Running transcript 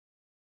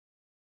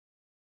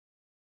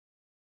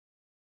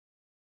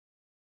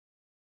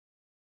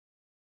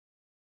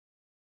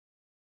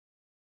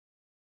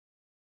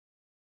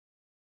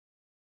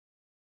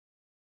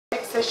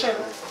session.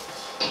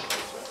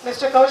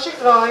 Mr.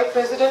 Kaushik Roy,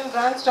 President,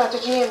 Brand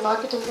Strategy and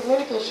Marketing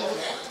Communications,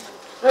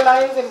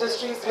 Reliance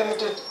Industries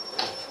Limited.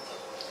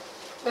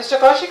 Mr.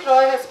 Kaushik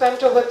Roy has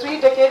spent over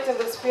 3 decades in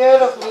the sphere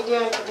of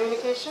media and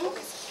communication.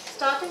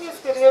 Starting his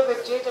career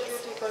with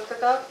JWT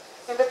Kolkata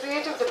in the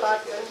creative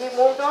department, he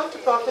moved on to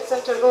profit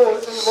center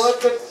roles and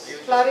worked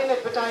with Clarion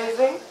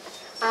Advertising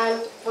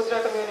and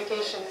Mudra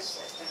Communications.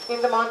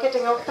 In the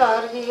marketing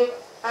avatar, he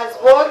has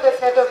worked as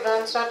head of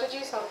brand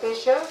strategy South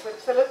Asia with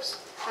Philips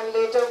and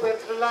later with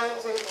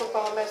Reliance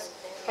Infocom as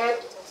head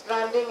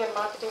branding and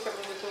marketing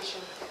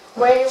communication,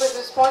 where he was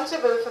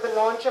responsible for the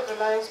launch of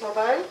Reliance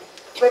Mobile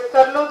with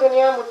Karlo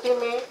Duniya Mutti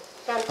Mein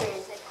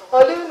campaign.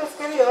 Earlier in his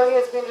career, he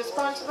has been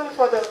responsible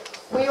for the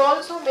We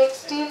Also Make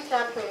Steel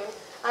campaign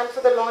and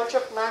for the launch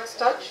of Max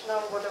Touch, now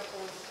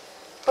Vodafone.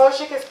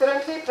 Kaushik is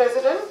currently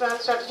President,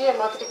 Brand Strategy and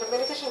Marketing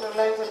Communication,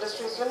 Reliance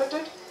Industries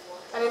Limited.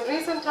 And in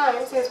recent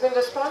times, he has been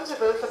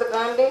responsible for the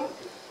branding,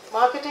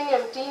 marketing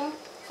and team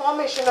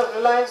formation of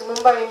Reliance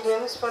Mumbai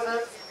Indians for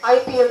the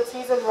IPL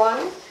Season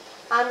 1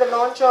 and the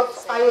launch of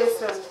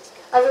ISL.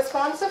 As a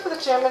sponsor for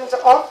the Chairman's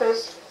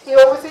office, he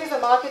oversees the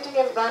marketing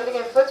and branding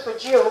efforts for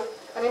Jio,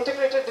 an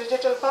integrated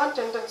digital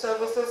content and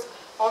services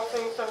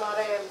offering from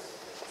RIL.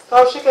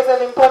 Kaushik has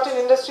held important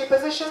industry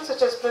positions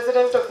such as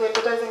President of the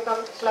Advertising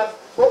Club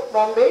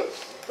Bombay,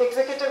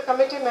 Executive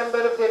Committee member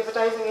of the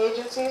Advertising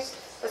Agencies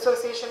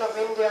Association of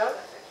India,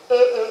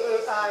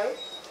 AAAI,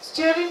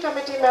 Steering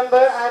Committee member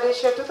Ad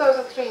Asia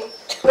 2003,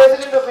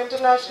 President of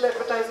International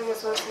Advertising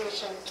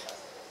Association.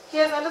 He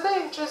has another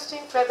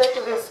interesting feather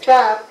to his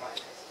cap.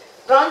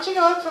 Branching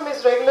out from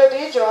his regular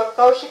day job,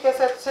 Kaushik has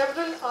had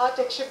several art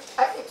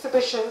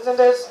exhibitions and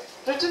has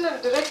written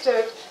and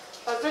directed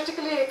a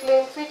critically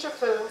acclaimed feature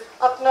film,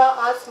 Apna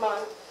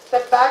Asman,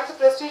 that bagged the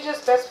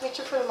prestigious Best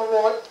Feature Film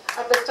Award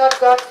at the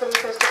Stuttgart Film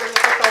Festival in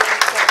 2007.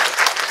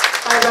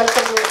 I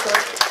welcome you,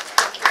 sir.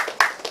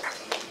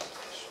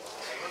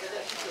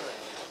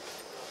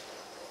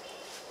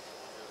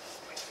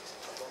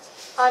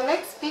 Our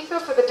next speaker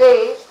for the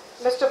day,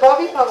 Mr.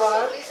 Bobby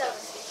Pawar.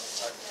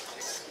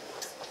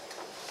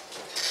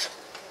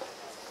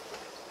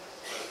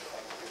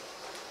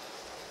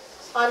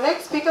 Our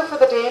next speaker for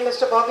the day,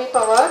 Mr. Bobby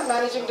Pawar,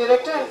 Managing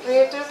Director and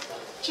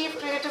Chief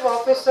Creative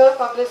Officer,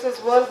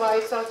 Publicis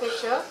Worldwide, South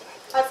Asia,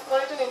 has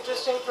quite an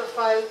interesting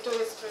profile to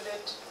his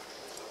credit.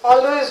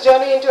 Although his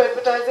journey into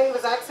advertising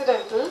was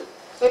accidental,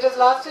 it has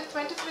lasted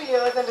 23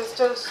 years and is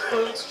still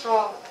going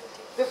strong.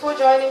 Before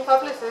joining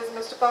Publicis,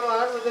 Mr.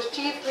 Pawar was the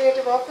Chief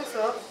Creative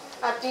Officer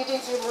at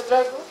DDG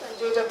Mudra Group and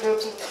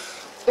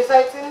JWT.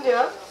 Besides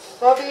India,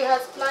 Bobby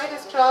has plied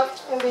his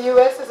craft in the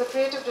US as a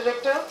creative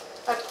director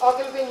at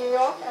Ogilvy, New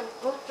York and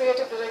Group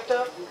Creative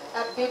Director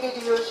at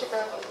BBDO,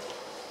 Chicago.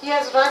 He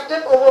has racked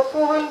up over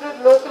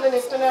 400 local and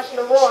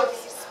international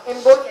awards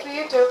in both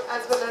creative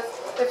as well as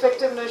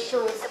effectiveness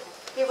shows.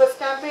 He was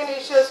Campaign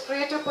Asia's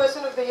Creative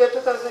Person of the Year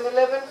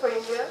 2011 for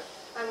India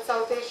and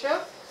South Asia.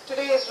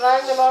 Today is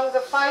ranked among the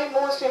 5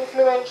 most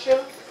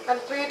influential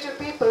and creative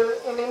people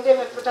in Indian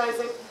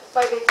advertising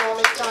by the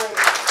Economic Times.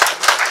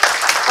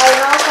 I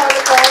now call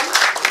upon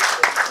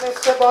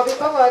Mr. Bobby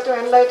Pawar to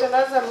enlighten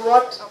us on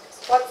what's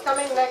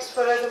coming next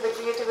for us in the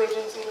creative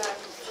agency land.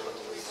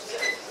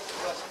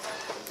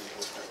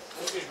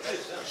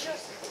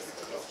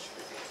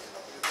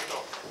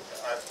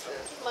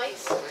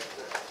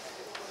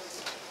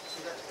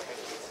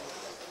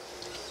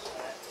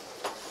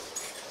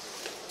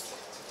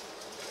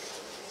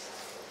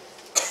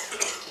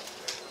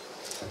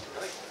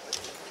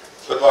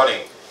 Good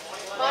morning.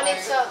 Morning,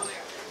 sir.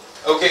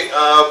 Okay,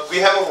 we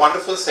have a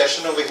wonderful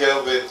session over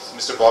here with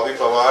Mr. Bobby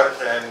Pawar,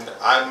 and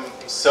I'm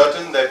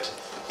certain that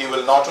he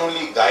will not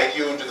only guide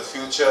you into the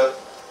future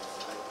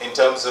in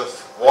terms of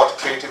what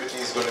creativity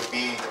is going to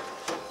be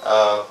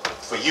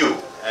for you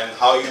and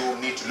how you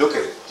need to look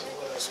at it.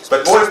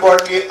 But more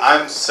importantly,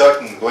 I'm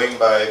certain, going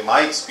by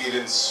my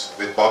experience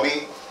with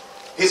Bobby,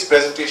 his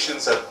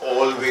presentations are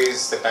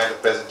always the kind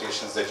of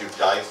presentations that you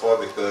die for,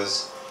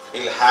 because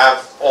he'll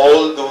have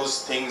all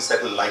those things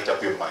that will light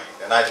up your mind.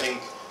 And I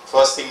think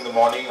first thing in the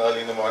morning,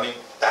 early in the morning,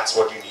 that's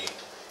what you need.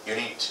 You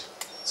need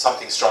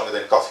something stronger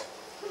than coffee.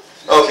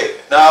 Okay,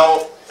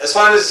 now as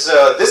far as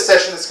this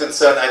session is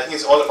concerned, I think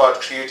it's all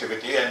about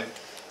creativity, and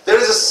there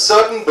is a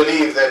certain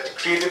belief that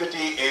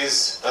creativity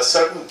is a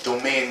certain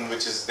domain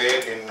which is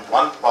there in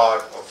one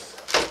part of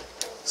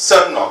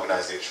certain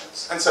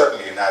organizations, and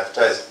certainly in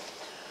advertising.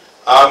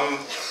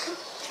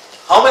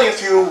 How many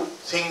of you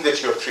think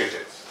that you're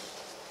creative?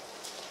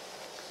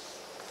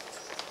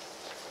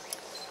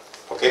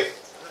 Okay,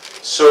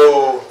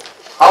 so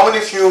how many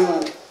of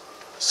you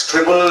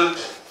scribbled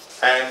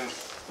and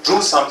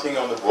drew something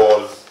on the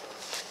wall?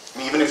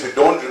 Even if you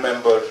don't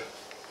remember,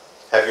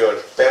 have your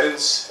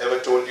parents ever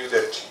told you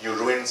that you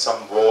ruined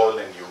some wall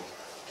and you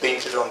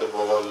painted on the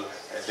wall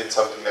and did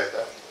something like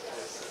that?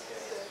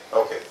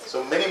 Okay,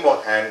 so many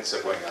more hands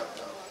are going up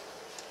now.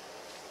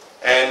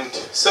 And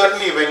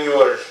certainly when you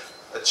were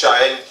a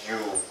child, you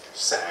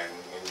sang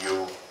and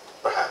you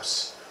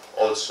perhaps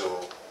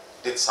also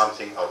did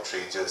something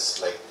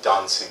outrageous like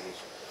dancing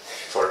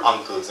for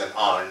uncles and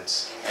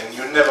aunts, and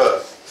you never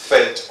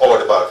felt odd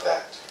about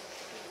that.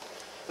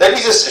 Let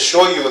me just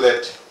assure you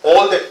that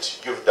all that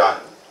you've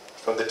done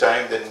from the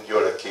time that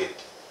you're a kid,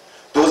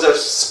 those are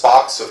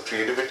sparks of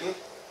creativity,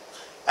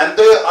 and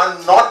they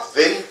are not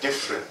very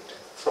different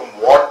from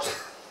what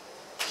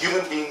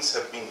human beings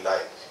have been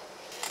like.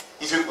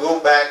 If you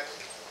go back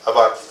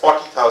about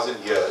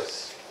 40,000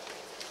 years,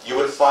 you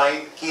will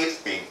find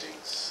cave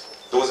paintings.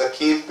 Those are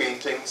cave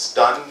paintings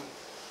done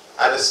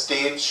at a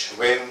stage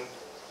when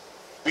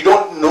we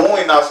don't know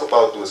enough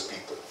about those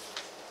people,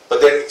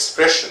 but their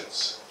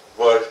expressions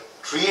were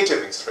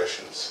creative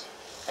expressions.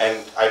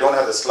 And I don't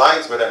have the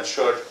slides, but I'm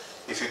sure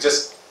if you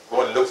just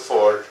go and look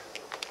for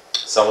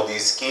some of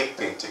these cave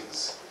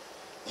paintings,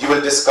 you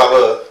will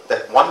discover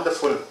that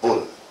wonderful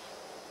bull.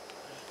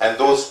 And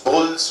those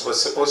bulls were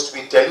supposed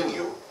to be telling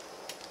you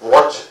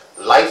what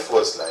life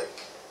was like.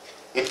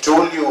 It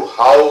told you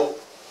how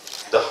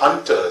the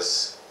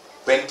hunters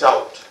went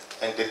out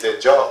and did their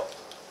job.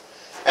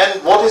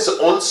 And what is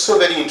also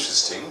very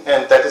interesting,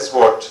 and that is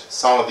what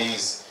some of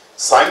these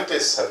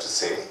scientists have to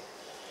say,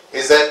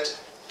 is that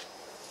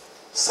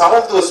some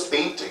of those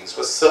paintings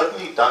were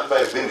certainly done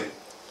by women.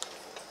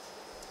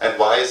 And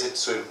why is it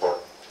so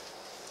important?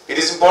 It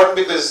is important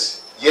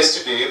because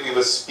yesterday we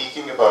were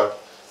speaking about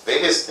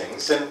various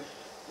things, and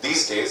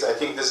these days I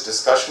think this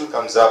discussion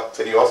comes up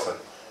very often,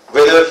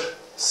 whether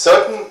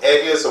certain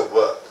areas of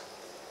work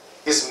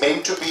is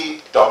meant to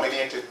be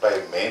dominated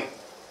by men,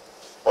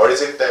 or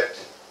is it that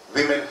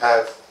women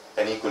have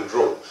an equal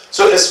role.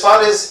 So as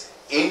far as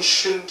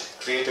ancient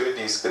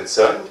creativity is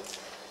concerned,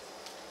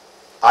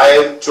 I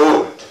am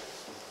told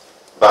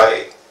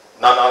by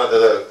none other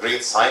than the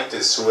great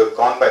scientists who have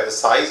gone by the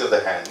size of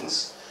the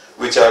hands,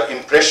 which are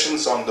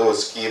impressions on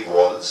those cave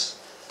walls,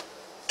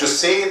 to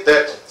say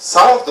that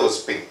some of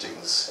those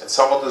paintings and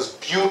some of those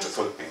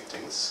beautiful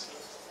paintings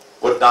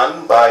were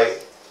done by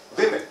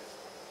women.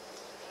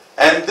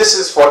 And this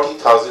is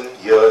 40,000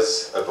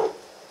 years ago.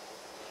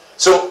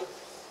 So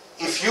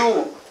if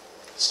you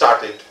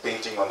started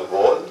painting on the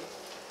wall,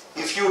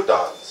 if you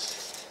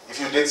danced, if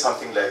you did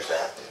something like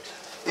that,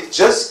 it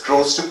just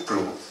grows to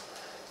prove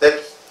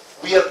that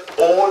we are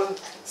all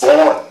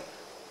born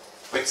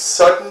with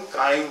certain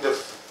kind of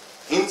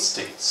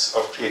instincts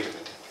of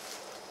creativity.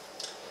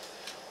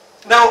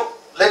 Now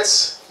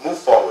let's move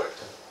forward,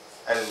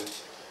 and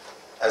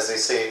as they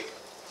say,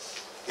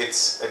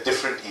 it's a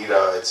different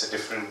era, it's a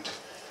different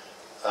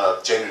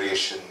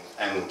generation,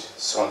 and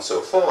so on and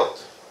so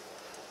forth.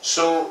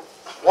 So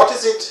what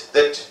is it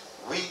that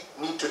we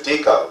need to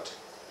take out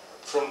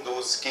from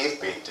those cave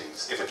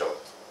paintings, if at all?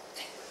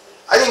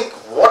 I think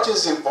what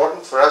is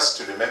important for us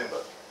to remember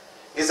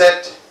is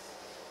that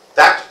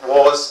that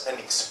was an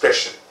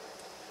expression,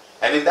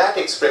 and in that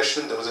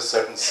expression there was a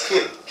certain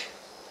skill,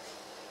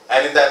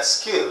 and in that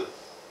skill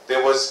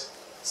there was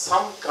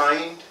some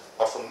kind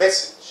of a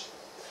message.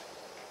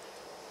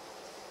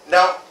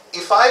 Now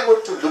if I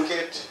were to look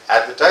at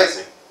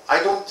advertising,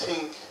 I don't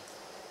think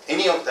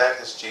any of that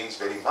has changed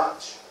very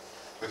much,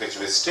 because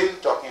we're still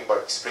talking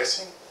about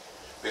expressing,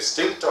 we're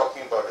still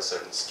talking about a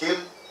certain skill,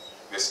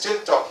 we're still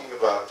talking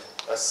about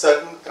a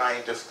certain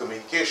kind of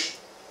communication.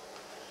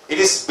 It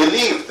is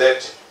believed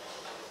that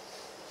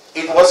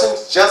it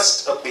wasn't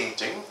just a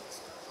painting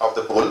of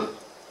the bull,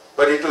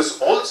 but it was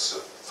also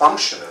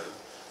functional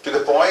to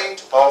the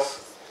point of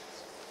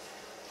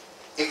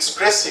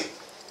expressing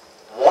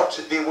what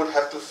they would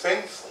have to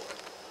fend for,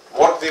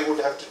 what they would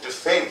have to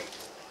defend.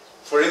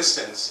 For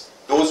instance,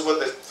 those were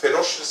the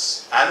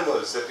ferocious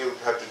animals that they would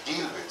have to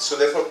deal with. So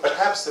therefore,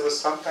 perhaps there was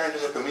some kind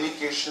of a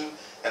communication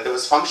and there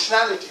was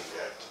functionality in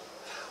that.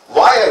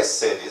 Why I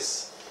say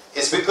this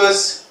is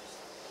because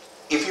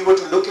if you were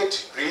to look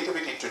at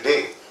creativity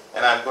today,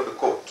 and I'm going to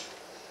quote,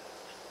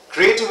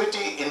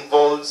 creativity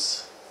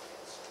involves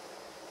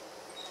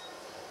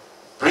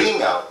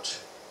bringing out,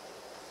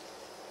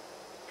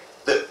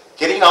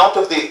 getting out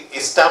of the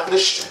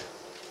established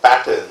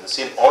patterns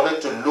in order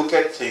to look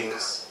at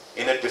things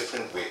in a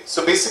different way.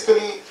 So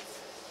basically,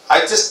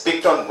 I just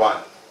picked on one.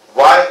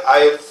 Why I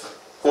have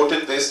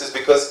quoted this is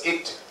because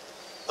it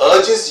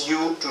urges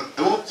you to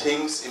do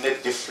things in a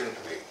different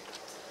way.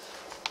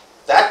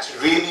 That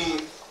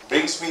really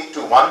brings me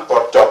to one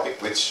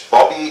topic which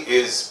Bobby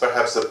is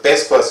perhaps the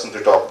best person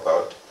to talk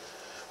about,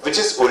 which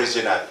is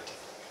originality.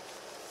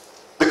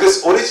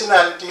 Because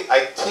originality,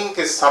 I think,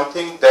 is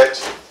something that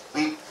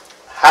we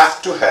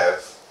have to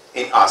have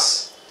in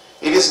us.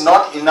 It is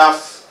not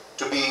enough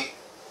to be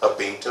a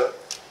painter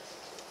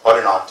or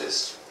an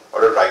artist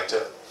or a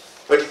writer,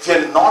 but if you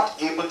are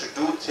not able to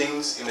do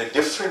things in a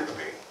different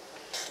way,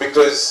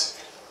 because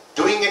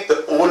doing it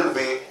the old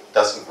way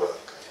doesn't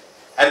work.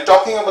 And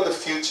talking about the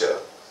future,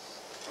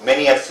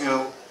 many of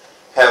you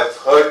have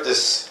heard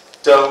this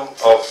term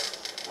of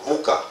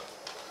VUCA.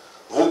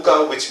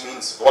 VUCA, which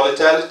means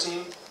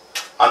volatility,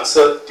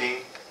 uncertainty,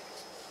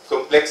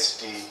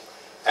 complexity,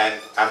 and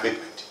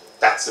ambiguity.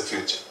 That's the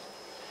future.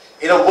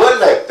 In a world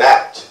like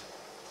that,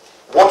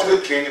 what will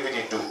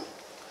creativity do?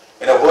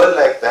 In a world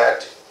like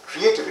that,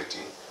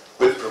 creativity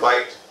will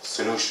provide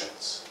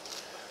solutions.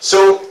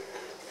 So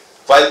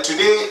While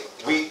today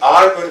we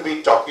are going to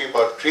be talking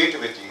about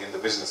creativity in the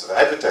business of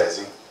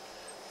advertising,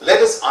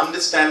 let us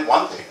understand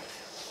one thing,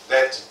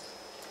 that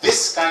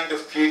this kind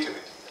of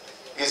creativity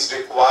is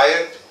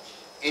required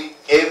in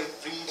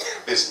every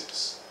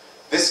business.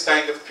 This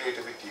kind of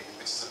creativity,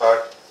 which is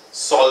about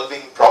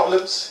solving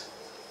problems,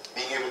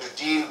 being able to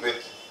deal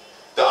with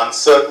the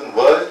uncertain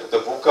world,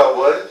 the VUCA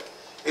world,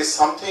 is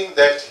something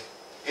that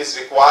is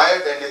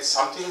required, and it's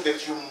something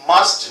that you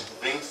must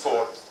bring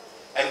forth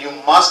and you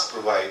must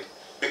provide,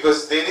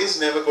 because there is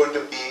never going to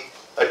be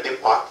a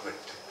department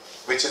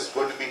which is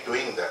going to be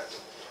doing that.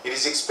 It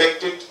is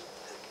expected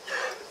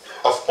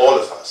of all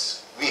of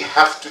us. We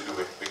have to do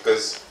it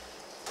because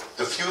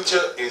the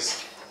future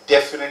is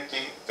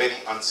definitely very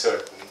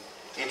uncertain.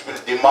 It will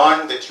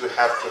demand that you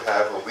have to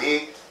have a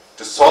way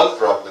to solve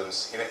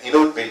problems in an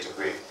innovative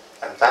way,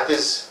 and that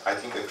is, I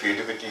think, the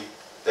creativity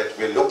that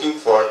we are looking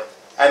for.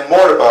 And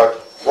more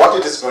about what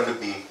it is going to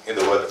be in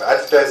the world of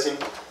advertising,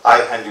 I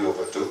hand you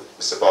over to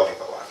Mr. Bobby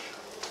Pawar.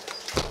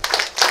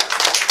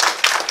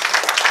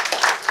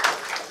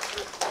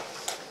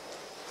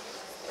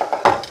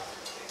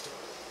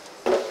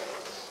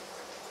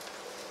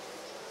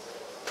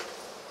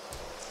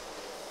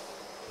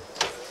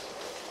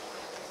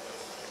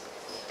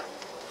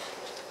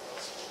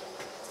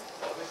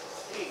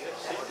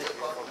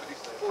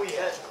 Oh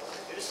yeah,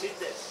 you just sit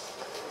there.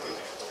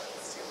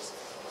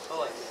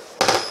 Oh,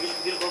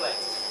 we'll go back.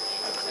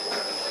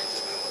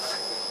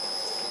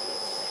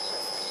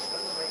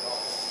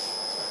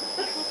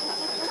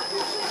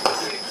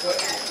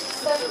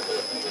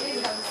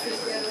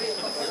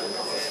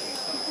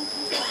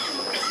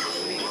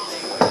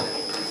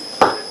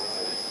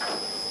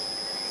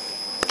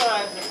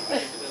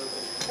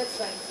 That's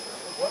fine.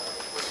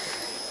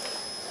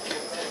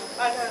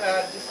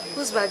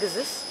 Whose bag is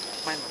this?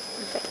 Mine.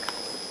 Okay.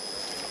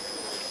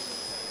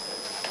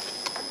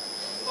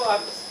 Oh,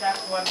 I've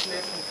stacked one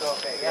place in top.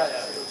 Yeah.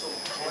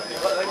 What is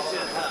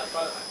your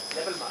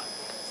level mark?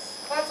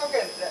 That's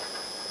okay.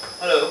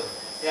 Hello.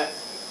 Yeah.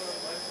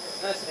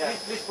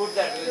 Please put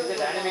that. This is a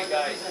dynamic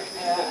guy. You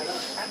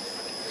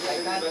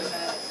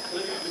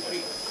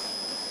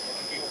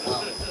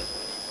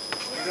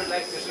don't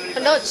like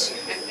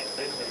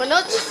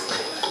Manoj.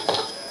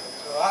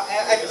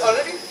 I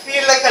already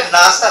feel like a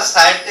NASA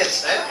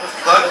scientist, right?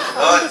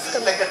 God, this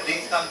is like a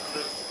dream come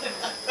true.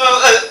 So,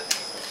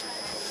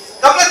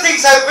 couple of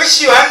things I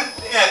wish you hadn't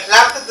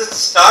clapped at the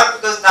start,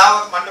 because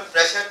now I'm under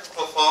pressure to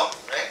perform,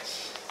 right?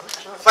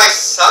 If I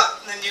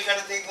suck, then you're going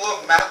to think,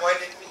 oh man, why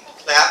did we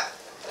clap?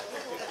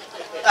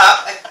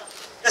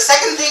 The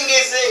second thing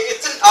is,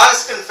 it's an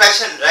honest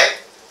confession, right?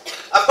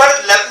 I've got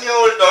an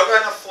 11-year-old daughter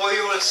and a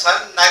 4-year-old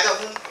son, neither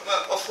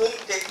of whom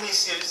take me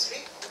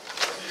seriously.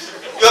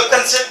 You're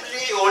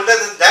considerably older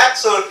than that,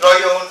 so draw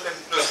your own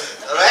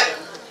conclusions, alright?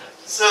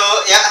 So,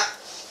 yeah.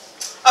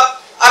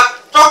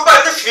 I've talked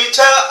about the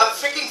future. I'm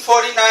freaking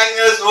 49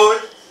 years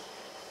old.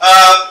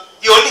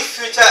 The only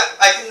future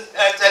I can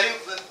tell you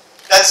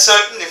that's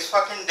certain is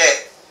fucking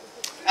dead.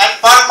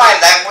 And pardon my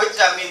language,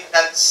 I mean,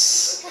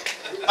 that's...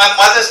 My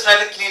mother's tried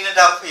to clean it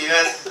up for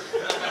years.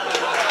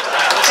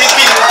 She's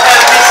been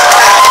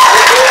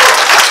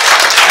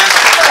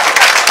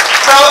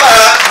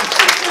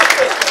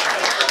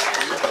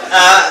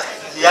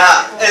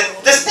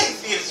this thing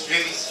feels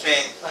really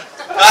strange.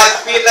 I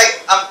feel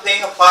like I'm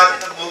playing a part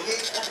in a movie,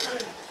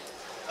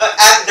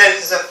 and there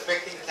is a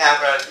freaking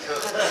camera too.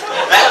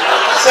 Right?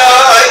 So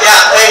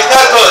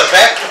here goes,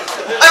 right?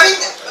 I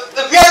mean,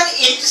 we are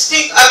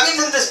interesting. I've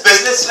been in this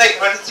business like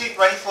 23,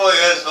 24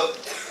 years old,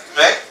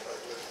 right?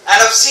 And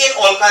I've seen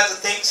all kinds of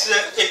things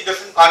in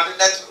different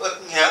continents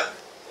working here.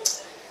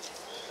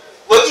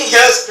 Working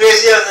here is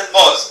crazier than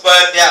most,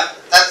 but yeah,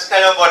 that's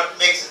kind of what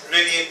makes it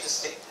really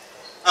interesting.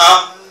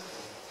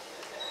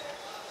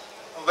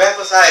 Where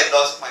was I? I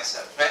lost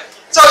myself, right?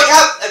 So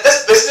yeah,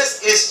 this business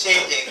is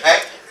changing,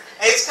 right?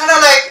 And it's kind of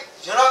like,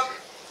 you know,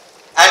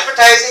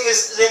 advertising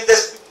is in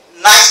this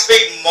nice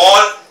big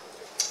mall,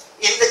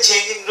 in the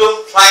changing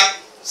room, trying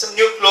some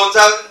new clothes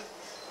out,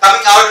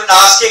 coming out and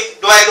asking,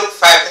 do I look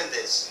fat in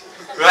this,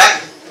 right?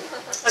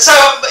 So,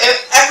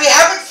 and we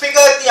haven't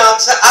figured the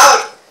answer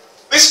out,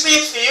 which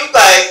means for you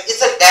guys,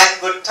 it's a damn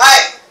good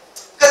time.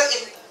 Because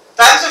in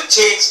times of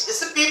change,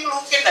 it's the people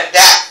who can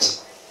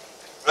adapt,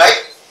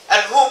 right? And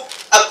who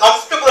are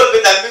comfortable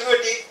with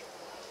ambiguity,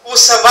 who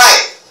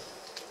survive.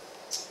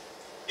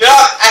 You know,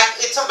 and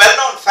it's a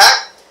well-known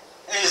fact,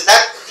 is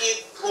that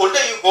the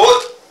older you go,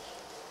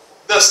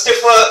 the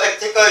stiffer and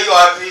thicker your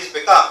arteries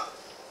become.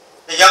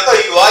 The younger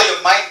you are, your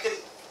mind can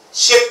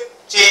shift,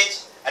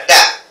 change,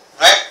 adapt,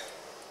 right?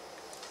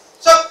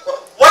 So,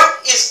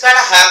 what is kind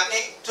of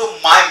happening to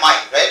my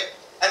mind, right?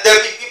 And there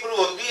will be people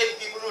who agree and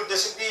people who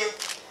disagree,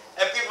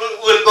 and people who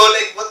will go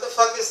like, what the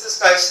fuck is this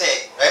guy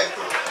saying, right?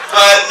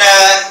 But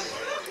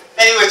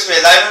any which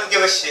ways, I don't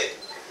give a shit.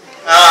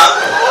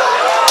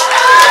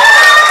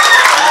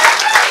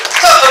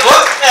 So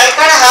what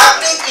kind of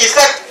happening is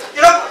that,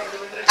 you know,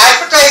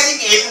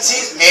 advertising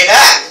agencies made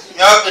ads. You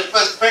know, it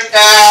was print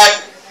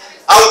ad,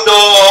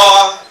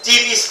 outdoor,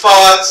 TV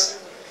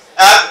spots.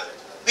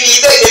 We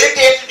either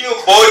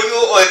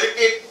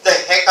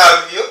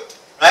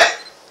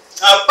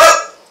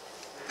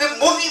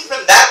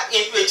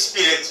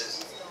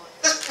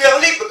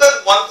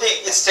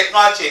it's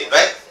technology,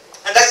 right?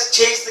 And that's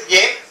changed the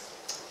game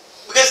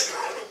because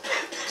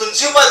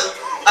consumers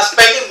are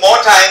spending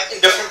more time in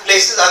different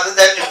places other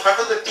than in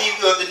front of the TV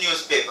or the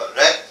newspaper,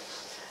 right?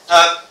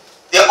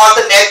 They're on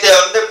the net, they're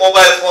on their mobile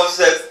phones.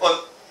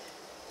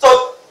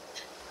 So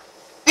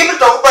people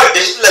talk about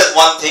digital as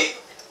one thing.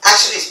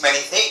 Actually, it's many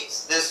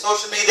things. There's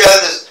social media,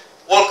 there's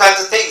all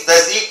kinds of things.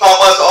 There's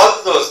e-commerce, all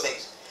of those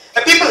things.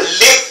 And people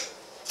live.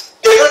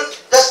 They don't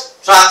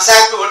just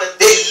transact,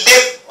 they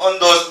live on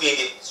those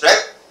mediums,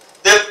 right?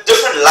 There are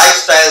different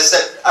lifestyles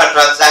that are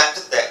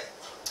transacted there.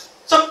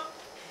 So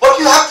what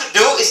you have to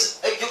do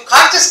is, you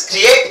can't just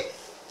create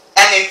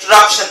an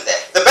interruption there.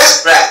 The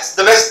best brands,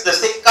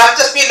 this thing can't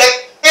just be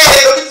like,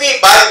 hey, look at me,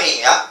 buy me.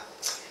 Yeah?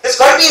 It's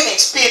got to be an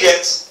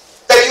experience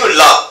that you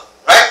love,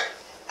 right?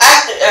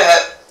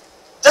 And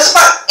just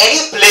about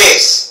any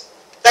place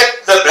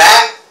that the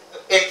brand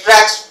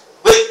interacts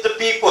with the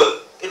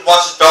people it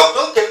wants to talk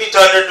to can be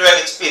turned into an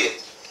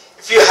experience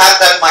if you have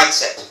that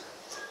mindset.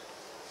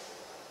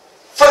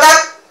 For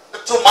that,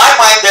 to my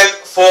mind, there are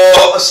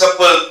four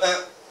simple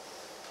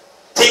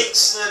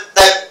things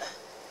that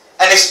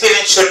an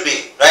experience should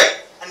be,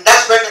 right? And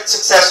that's when it's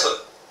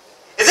successful.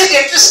 Is it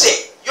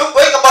interesting? You're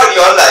going about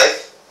your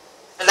life,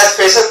 and let's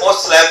face it,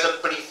 most lives are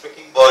pretty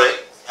freaking boring.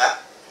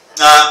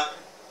 Yeah?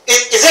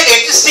 Is it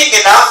interesting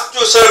enough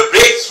to sort of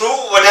break through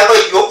whatever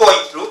you're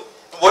going through?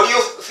 What do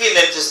you feel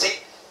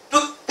interesting?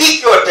 To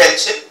pique your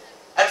attention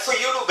and for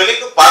you to willing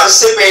to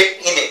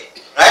participate in it,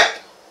 right?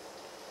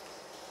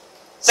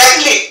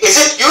 Secondly, is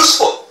it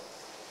useful?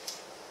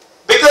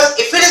 Because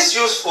if it is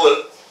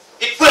useful,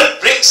 it will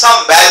bring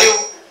some value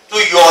to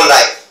your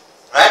life,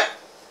 right?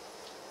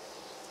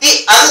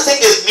 The other thing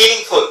is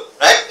meaningful,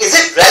 right? Is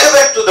it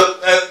relevant to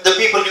the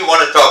people you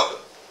want to talk to,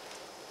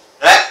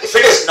 right? If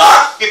it is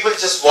not, people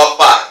just walk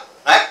by,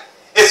 right?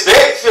 It's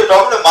great if you're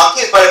talking to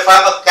monkeys, but if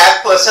I'm a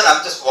cat person,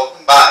 I'm just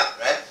walking by,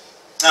 right?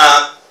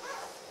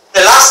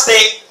 The last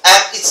thing,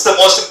 and it's the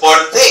most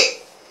important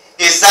thing,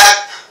 is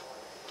that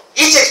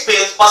each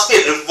experience must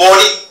be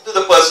rewarding to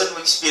the person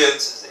who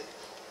experiences it,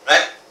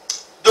 right?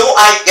 Do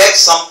I get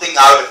something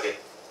out of it?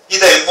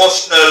 Either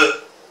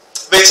emotional,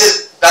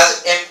 does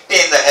it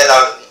entertain the hell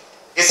out of me?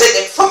 Is it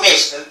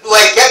informational? Do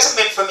I get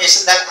some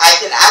information that I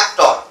can act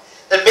on,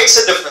 that makes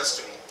a difference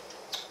to me?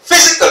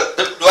 Physical,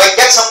 do I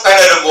get some kind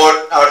of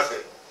reward out of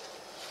it?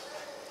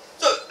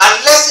 So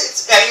unless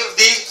it's any of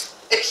these,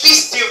 at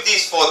least three of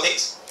these four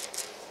things,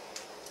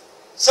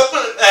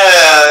 simple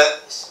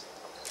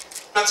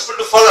principle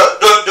to follow,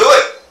 don't do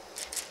it,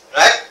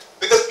 right?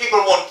 Because people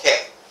won't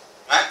care,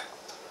 right?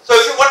 So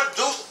if you want to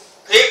do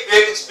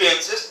great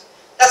experiences,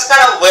 that's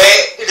kind of where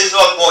it is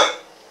all going.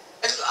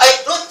 And I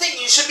don't think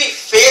you should be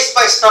faced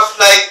by stuff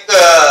like,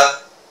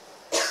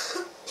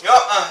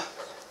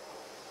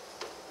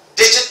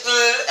 digital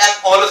and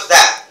all of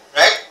that,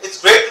 right? It's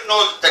great to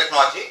know the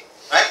technology,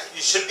 right?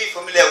 You should be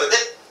familiar with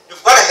it.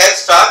 You've got a head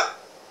start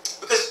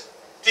because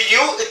to you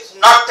it's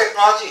not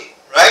technology,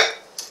 right?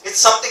 It's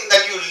something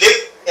that you live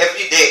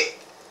every day.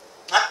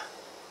 Huh?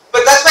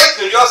 But that's why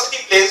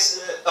curiosity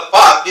plays a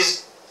part,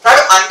 is try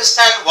to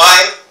understand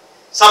why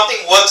something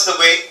works the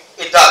way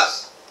it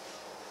does.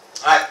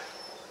 Right?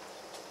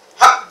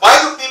 Why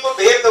do people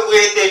behave the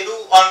way they do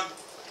on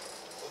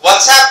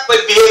WhatsApp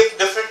but behave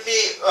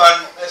differently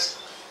on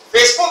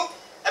Facebook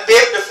and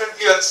behave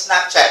differently on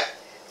Snapchat?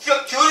 If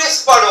you're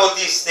curious about all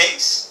these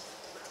things,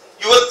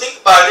 you will think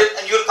about it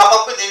and you'll come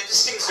up with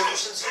interesting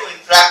solutions to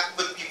interact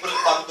with people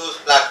on those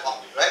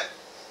platforms, right?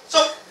 So,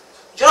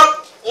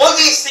 all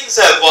these things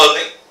are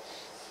evolving,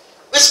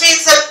 which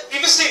means that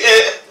previously,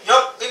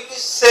 people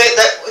say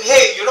that,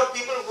 hey,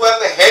 people who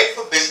have a head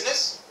for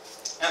business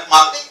and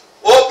marketing,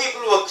 or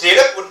people who are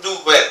creative would do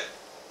well.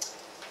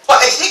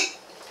 But I think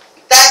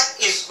that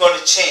is going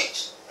to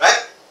change,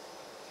 right?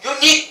 You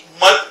need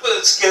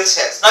multiple skill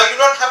sets. Now, you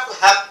don't have to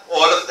have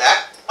all of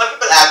that,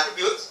 multiple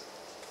attributes,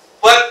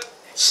 but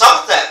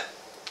some of them,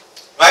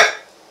 right,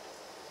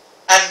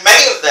 and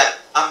many of them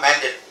are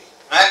mandatory,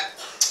 right?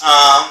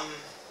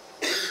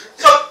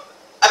 So,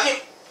 I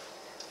mean,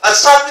 I'll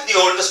start with the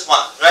oldest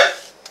one, right?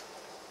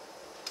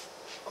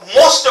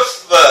 Most of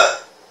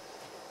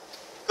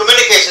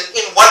communication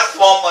in one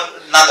form or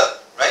another,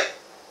 right,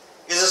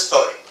 is a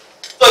story.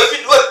 So if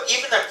you do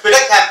even a Twitter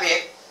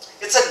campaign,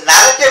 it's a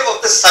narrative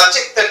of the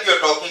subject that you're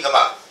talking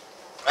about,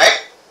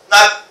 right?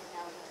 Now,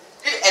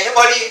 did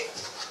anybody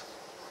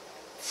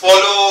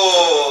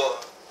follow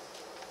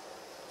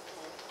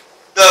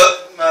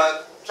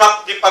the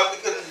Trump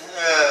Republican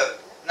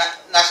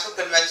National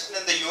Convention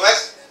in the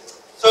US?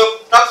 So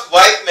Trump's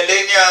wife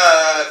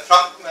Melania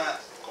Trump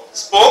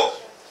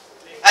spoke,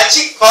 and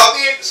she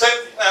copied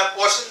certain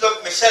portions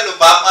of Michelle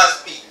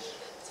Obama's speech.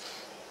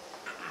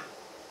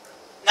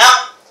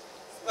 Now,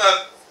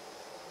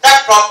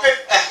 that prompted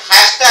a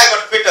hashtag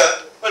on Twitter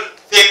called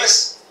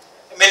famous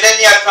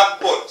Melania Trump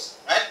quotes,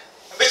 right?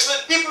 Which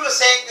people were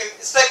saying,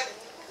 it's like,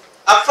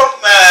 I'm from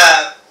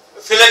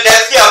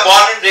Philadelphia,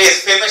 born and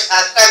raised, famous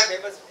hashtag,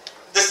 famous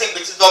this thing,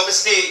 which is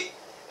obviously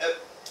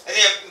I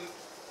think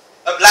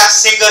a black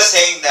singer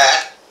saying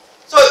that.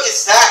 So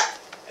it's that,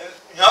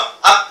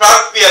 I'm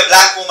proud to be a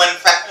black woman,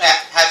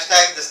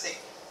 hashtag this thing.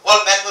 All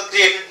men were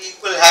created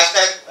equal,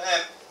 hashtag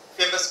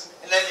famous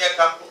Melania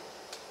Trump.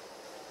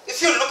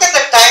 If you look at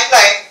the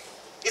timeline,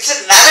 it's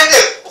a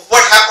narrative of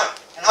what happened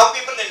and how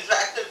people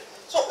interacted.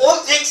 So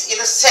all things in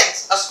a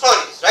sense are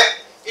stories,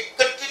 right? It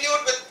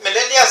continued with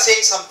Melania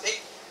saying something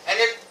and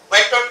it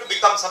went on to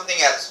become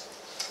something else.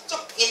 So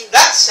in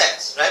that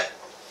sense, right,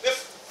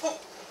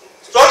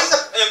 stories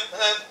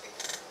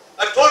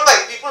are told by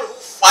people who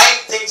find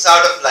things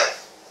out of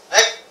life,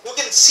 right? Who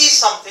can see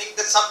something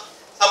that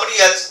somebody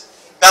else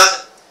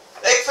doesn't.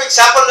 Like for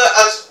example,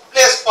 I'll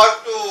play a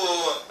spot to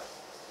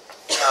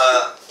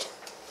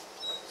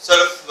sort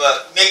of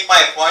make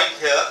my point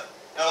here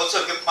and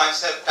also give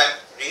myself time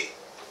to breathe.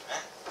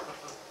 Right?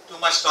 Too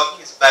much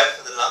talking is bad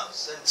for the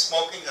lungs and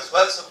smoking as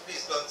well, so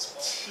please don't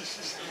smoke.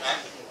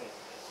 Right?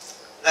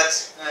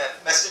 That's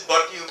a message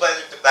brought to you by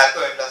the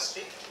tobacco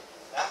industry.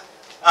 Yeah?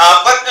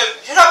 But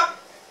you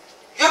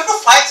have to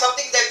find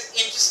something that's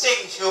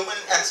interesting, human,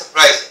 and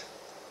surprising.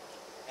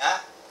 Yeah?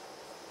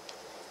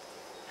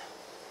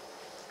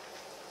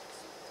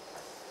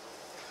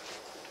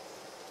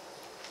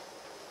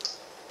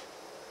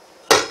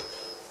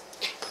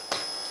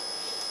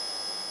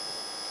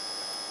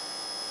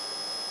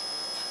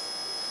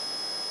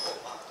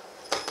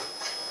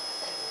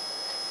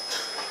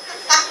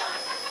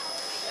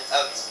 That's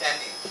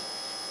outstanding.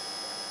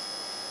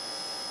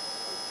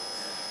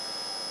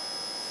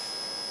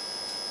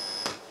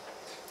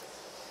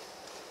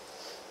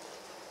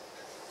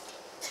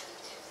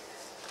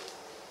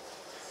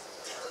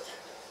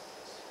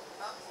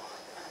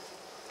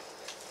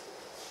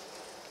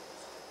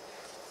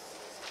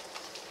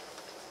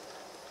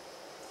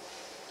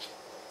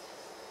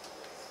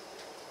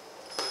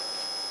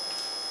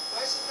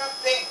 Why is it not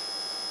playing?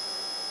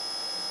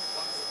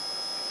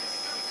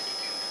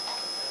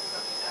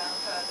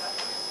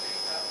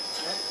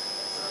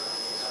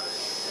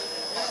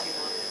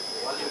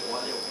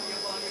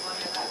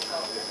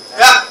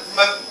 Yeah,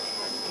 but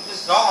it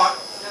is not.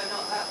 No,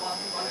 not that one.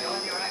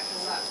 On your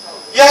actual laptop.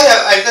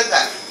 Yeah, I did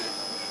that.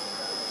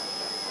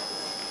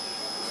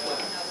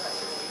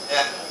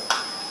 Yeah.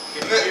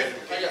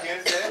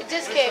 It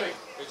just came.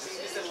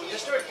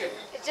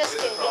 It just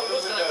came.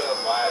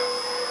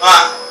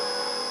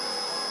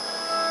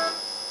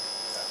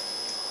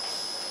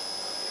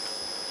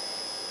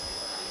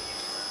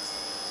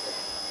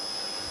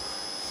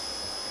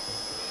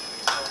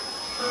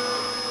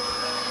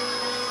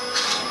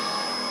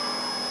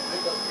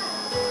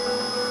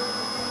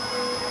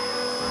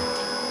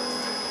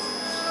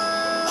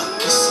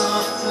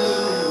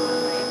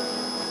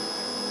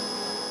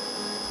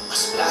 A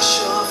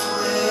splash of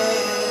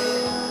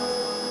red,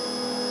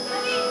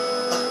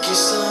 a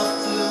kiss of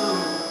blue,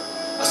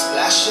 a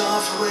splash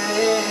of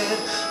red,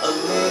 a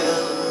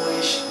little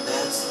wish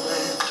that's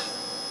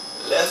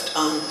left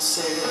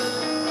unsaid.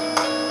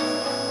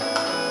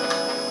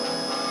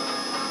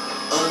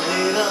 A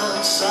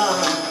little sun,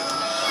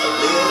 a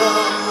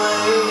little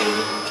rain,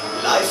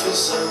 life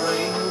is a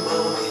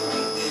rainbow in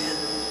the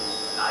end.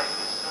 Life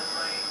is a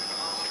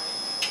rainbow.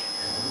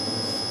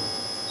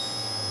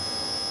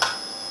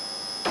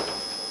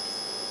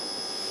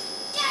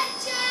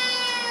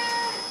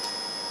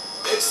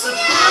 It's a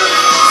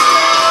beautiful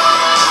sky.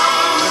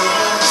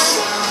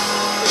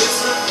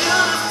 It's a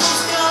beautiful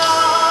sky.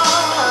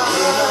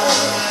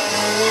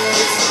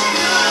 It's a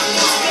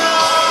beautiful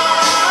sky.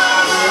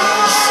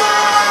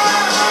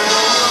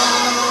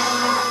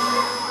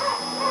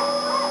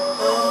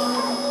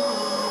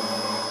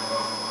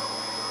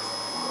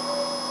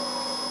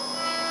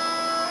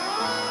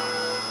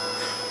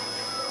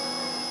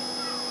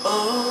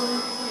 Oh.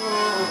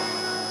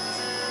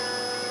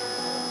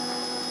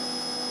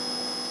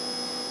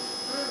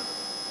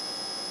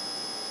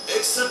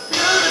 It's a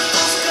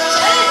beautiful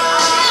sky.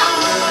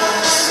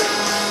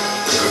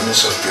 The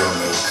goodness of pure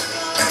milk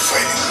and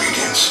fine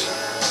ingredients.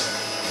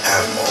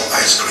 Have more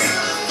ice cream.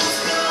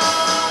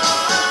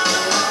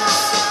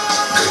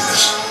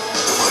 Goodness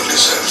the world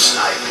deserves.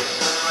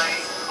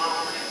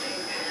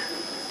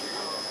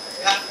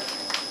 Yeah.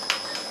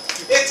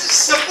 It's a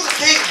simple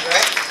thing,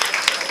 right?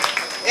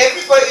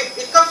 Everybody,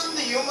 it comes from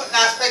the human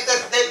aspect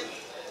that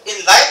in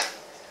life,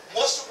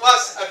 most of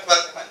us are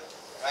 12th men,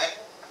 right?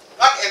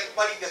 Not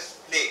everybody gets to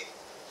play.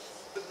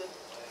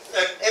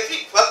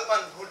 Every 12th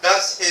man who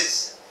does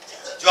his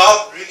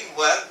job really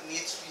well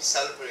needs to be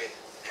celebrated.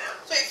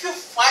 So if you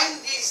find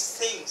these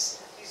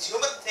things, these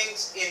human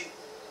things in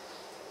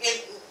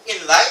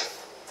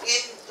life,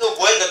 in the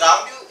world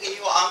around you, in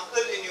your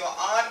uncle, in your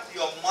aunt,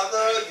 your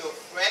mother, your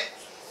friend,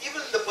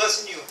 even the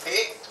person you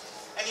hate,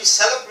 and you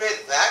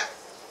celebrate that,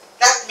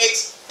 that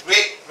makes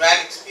great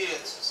grand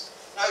experiences.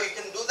 Now you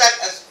can do that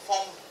as a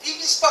form of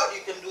TV spot,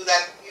 you can do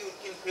that, you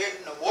can create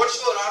an award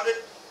show around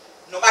it,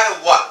 no matter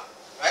what,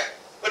 right?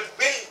 But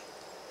build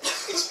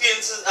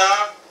experiences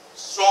around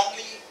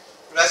strongly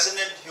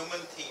resonant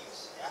human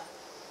themes. Yeah?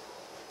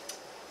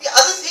 The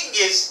other thing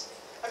is,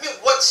 I mean,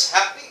 what's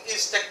happening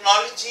is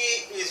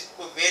technology is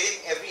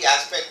pervading every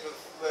aspect of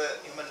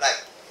human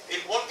life.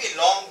 It won't be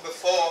long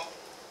before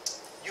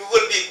you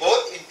will be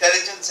both in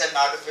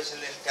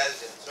artificial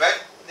intelligence, right?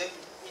 In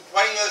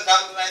 20 years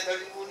down the line,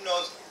 30, who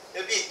knows?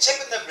 There'll be a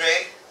chip in the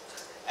brain,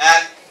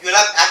 and you'll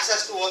have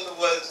access to all the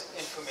world's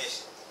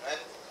information, right?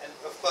 And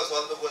of course,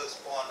 all the world's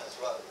porn as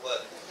well.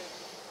 But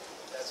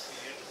that's for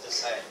you to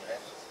decide,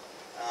 right?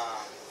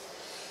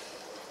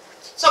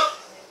 So,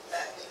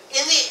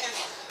 in the end,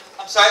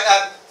 I'm sorry.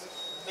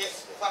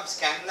 If I'm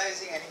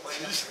scandalizing anybody,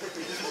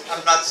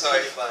 I'm not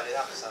sorry about it.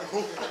 I'm sorry.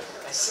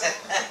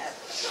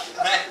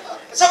 Right?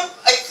 So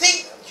I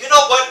think, you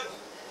know what?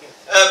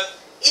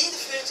 In the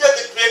future,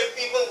 the creative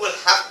people will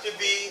have to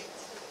be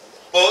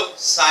both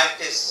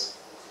scientists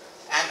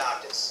and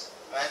artists.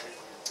 Right?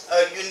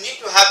 You need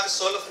to have the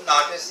soul of an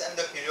artist and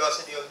the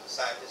curiosity of the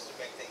scientist to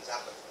make things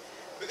happen,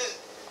 because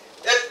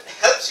that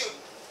helps you.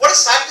 What a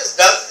scientist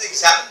does is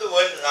examine the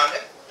world around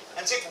him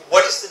and say,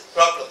 what is the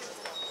problem?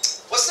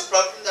 What's the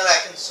problem that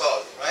I can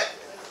solve, right?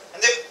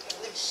 And they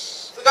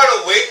figure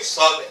out a way to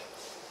solve it.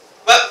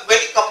 But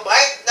when you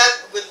combine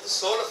that with the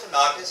soul of an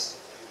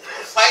artist,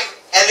 you find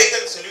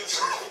elegant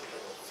solutions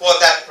for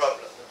that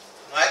problem,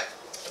 right?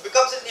 It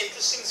becomes an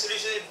interesting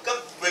solution. It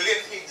becomes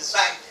brilliantly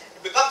designed.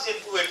 It becomes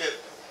intuitive.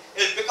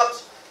 It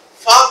becomes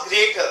far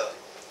greater,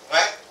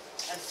 right?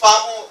 And far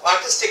more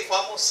artistic,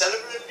 far more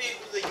celebratory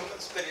to the human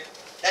spirit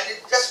than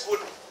it just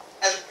would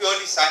as a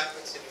purely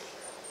scientific solution,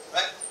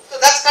 right? So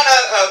that's kind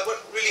of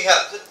what really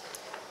helps.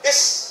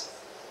 This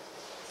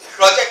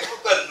project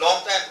took a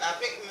long time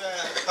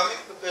coming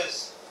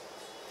because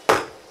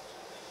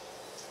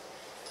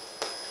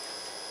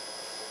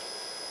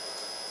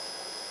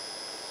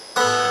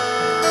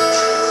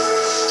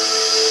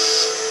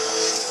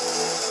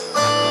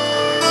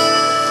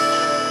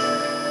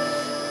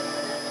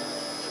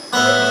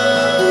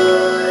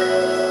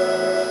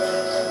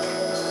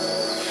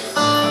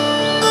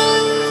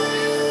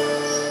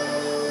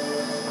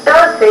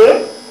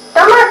Thursday,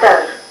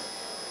 tomato.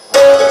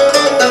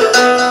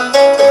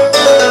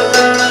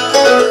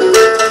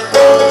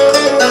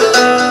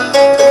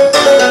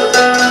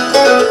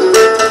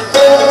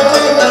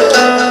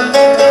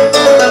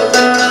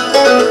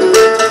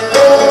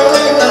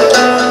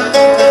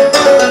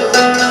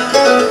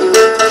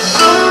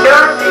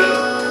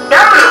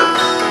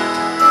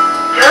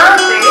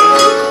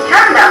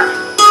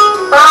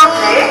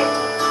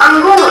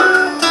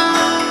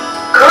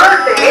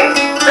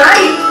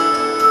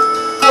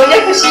 मुझे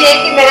खुशी है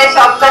कि मेरे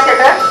shop का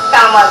shutter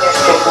काम आ गया।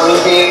 तो कोई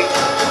भी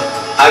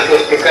आके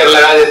स्टिकर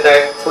लगा देता है,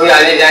 कोई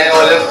आने जाने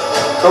वाले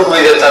ठोक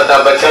भी देता था,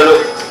 बच्चा लोग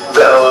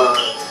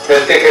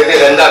खेलते खेलते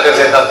गंदा कर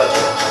देता था।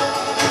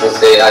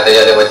 उससे आते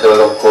जाते बच्चों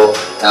लोग को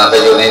यहाँ पे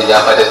जो नहीं जा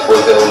पाते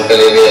स्कूल पे, उनके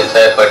लिए भी अच्छा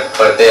है,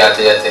 पढ़ते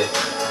आते जाते।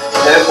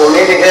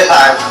 कोणी तिथे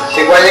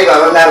शिकवायची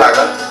गरज नाही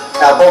लागत,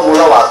 आपण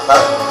मुलं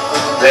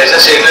वाचतात। जैसा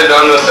शेटर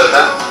डाउन होता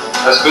था,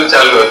 स्कूल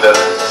चालू होता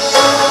था।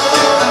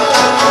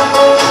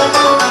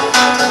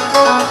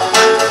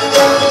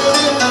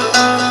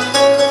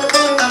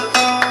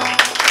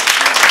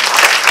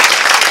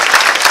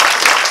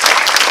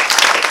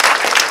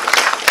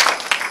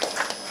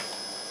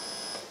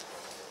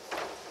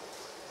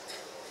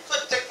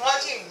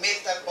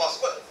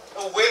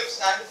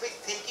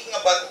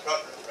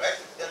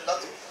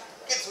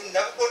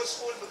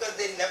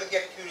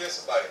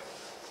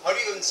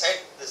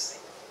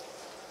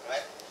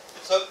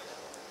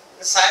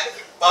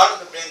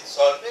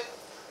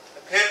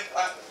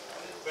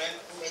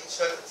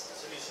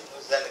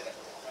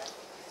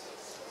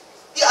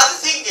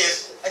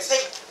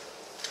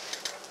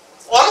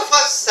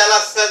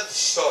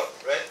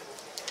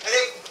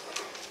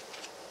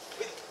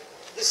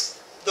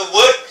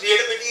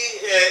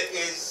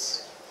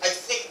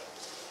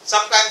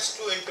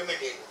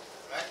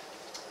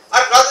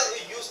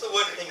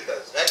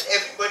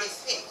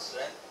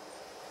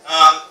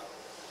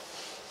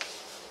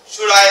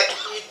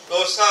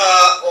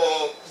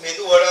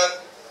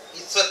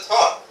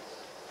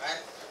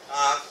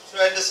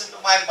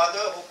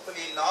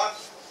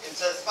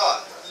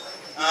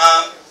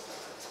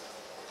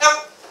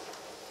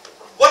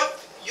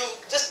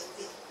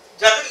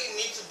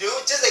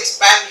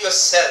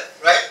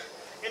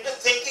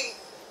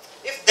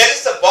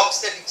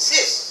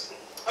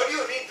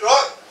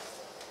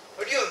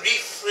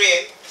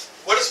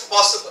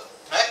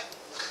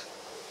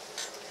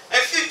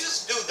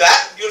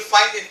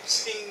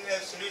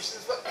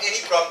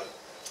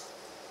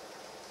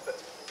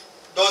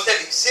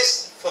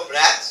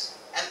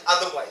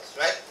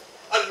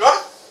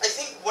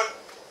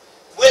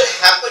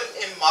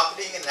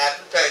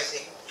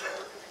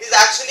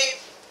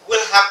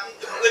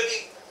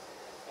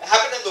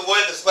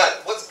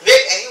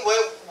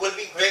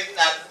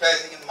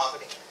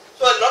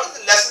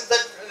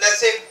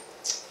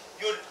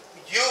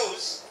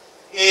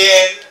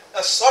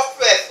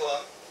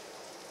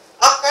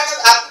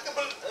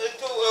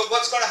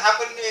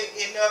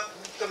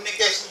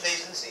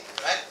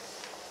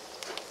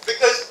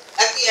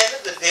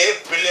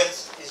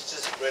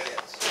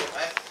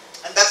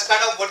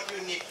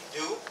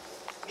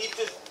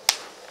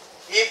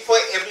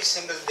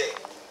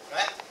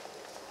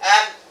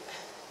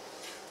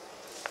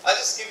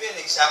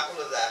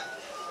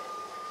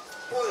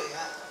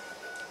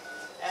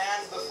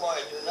 before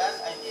I do that,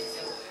 I need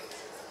to.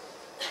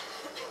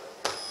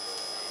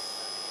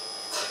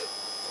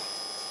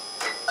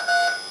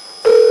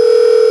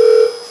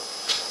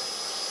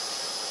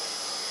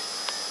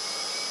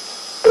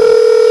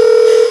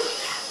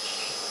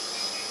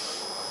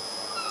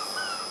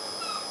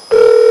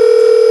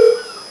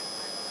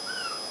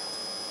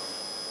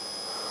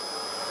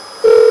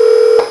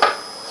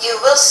 You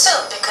will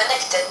soon be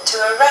connected to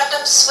a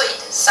random Swede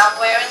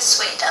somewhere in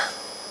Sweden.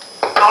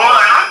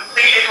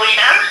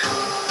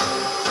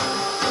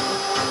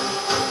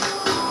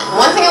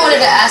 One thing I wanted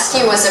to ask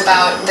you was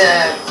about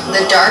the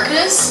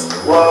darkness.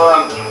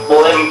 Well,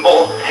 it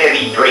involves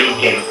heavy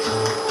drinking.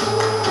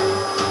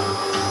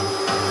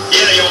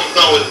 Yeah, you won't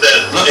know it's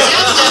dead.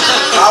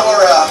 How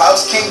are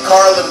House King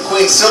Carl and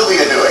Queen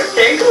Sylvia doing?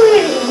 They're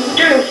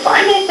doing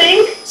fine, I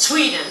think.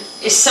 Sweden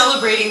is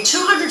celebrating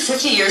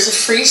 250 years of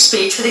free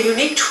speech with a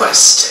unique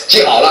twist.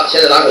 记好了，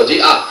现在拿手机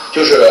啊，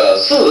就是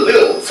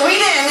46。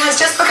 Sweden has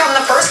just become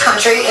the first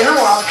country in the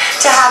world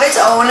to have its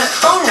own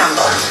phone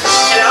number.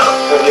 Hello?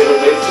 Have you ever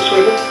been to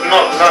Sweden?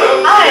 No.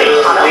 Hi.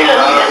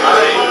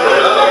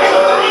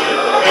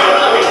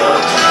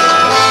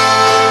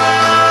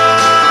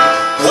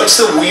 What's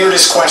the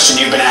weirdest question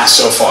you've been asked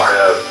so far?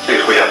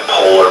 If we have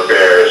polar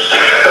bears.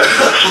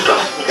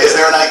 Is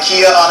there an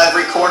IKEA on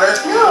every corner?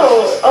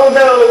 No,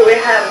 although we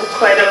have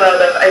quite a lot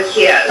of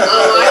IKEA.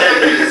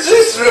 Is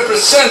this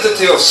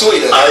representative of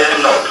Sweden? I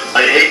am not.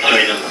 I hate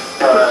Sweden.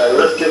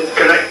 Let's get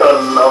connect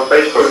on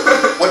Facebook.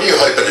 What do you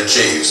hope it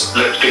achieves?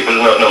 Let people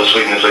know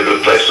Sweden is a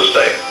good place to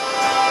stay.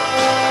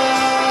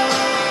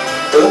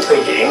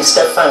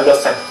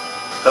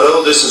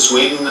 Hello, this is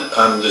Sweden.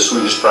 I'm the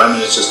Swedish Prime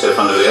Minister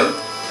Stefan Löfven.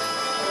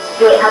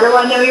 Wait, how do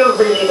I know you're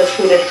really the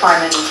Swedish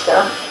Prime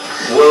Minister?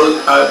 Well,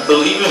 I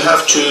believe you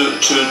have to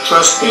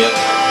trust me.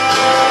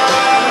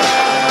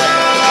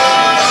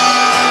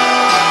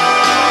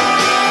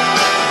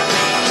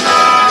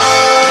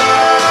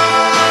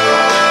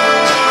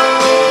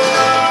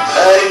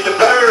 It's a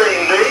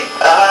paragliding.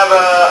 I have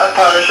a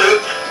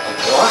parachute.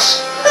 What?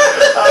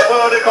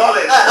 What do they call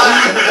it?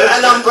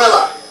 An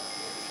umbrella.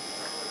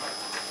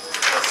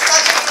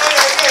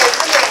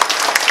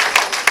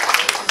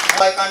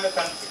 My kind of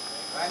country,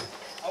 right?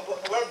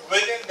 What a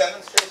brilliant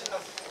demonstration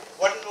of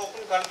what an open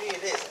country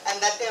it is, and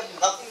that they have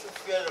nothing to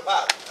fear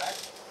about, right?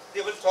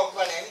 They will talk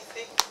about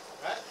anything,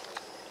 right?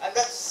 And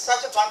that's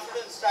such a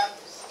confident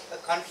stance a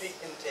country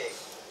can take.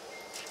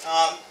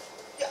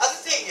 The other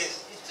thing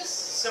is, it's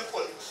just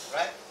simple,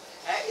 right?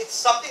 It's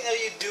something that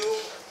you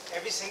do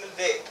every single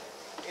day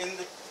in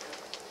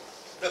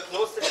the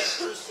clothes that you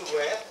choose to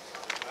wear,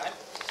 right?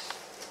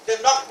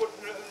 They're not the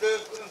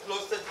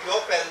clothes that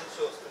your parents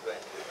chose to wear,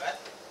 right?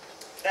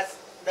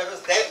 That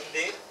was their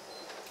day.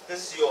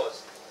 This is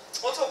yours.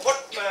 Also,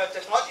 what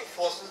technology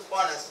forces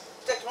upon us,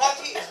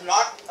 technology is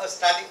not a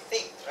static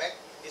thing, right?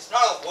 It's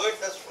not a word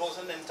that's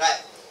frozen in time.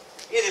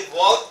 It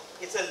evolved.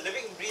 It's a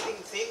living,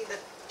 breathing thing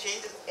that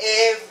changes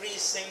every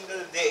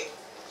single day.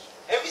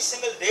 Every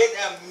single day,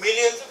 there are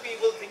millions of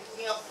people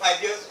thinking of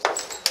ideas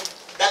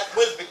that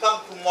will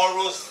become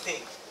tomorrow's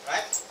thing,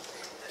 right?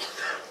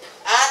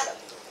 And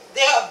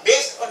they are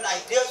based on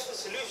ideas for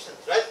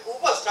solutions, right?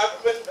 Uber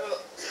started when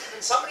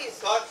somebody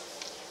thought,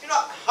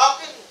 how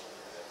can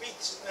we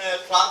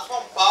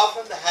transform power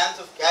from the hands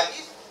of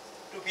cabbies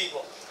to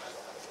people?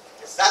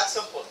 It's that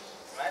simple,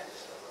 right?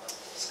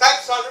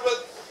 Skype started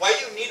with, why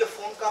do you need a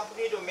phone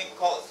company to make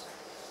calls?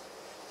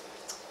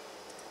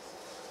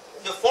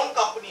 The phone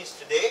companies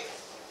today,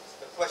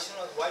 the question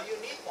was, why do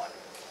you need one?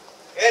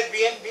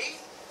 Airbnb,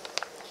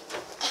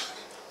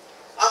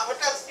 our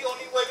hotel's the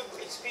only way to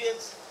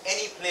experience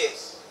any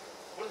place.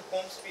 Wouldn't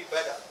homes be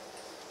better?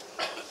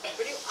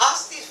 When you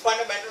ask these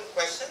fundamental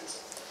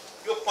questions,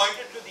 you're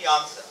pointed to the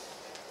answer,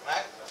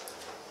 right?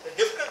 The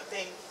difficult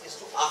thing is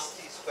to ask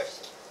these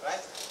questions,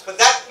 right? For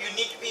that, you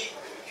need to be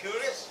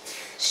curious.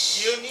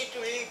 You need to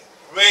be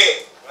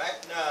brave, right?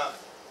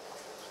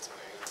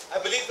 I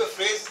believe the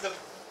phrase, the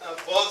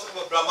balls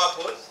of a Brahma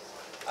bull.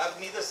 I've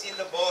neither seen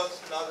the balls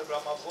nor the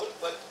Brahma bull,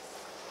 but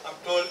I'm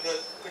told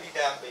they're pretty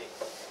damn big.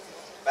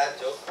 Bad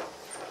joke.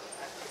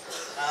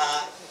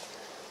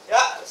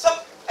 Yeah, so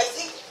I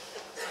think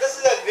this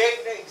is a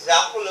great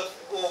example of,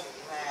 oh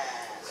man.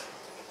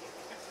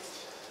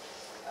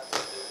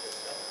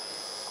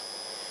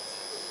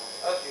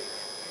 Okay,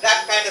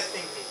 that kind of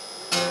thinking.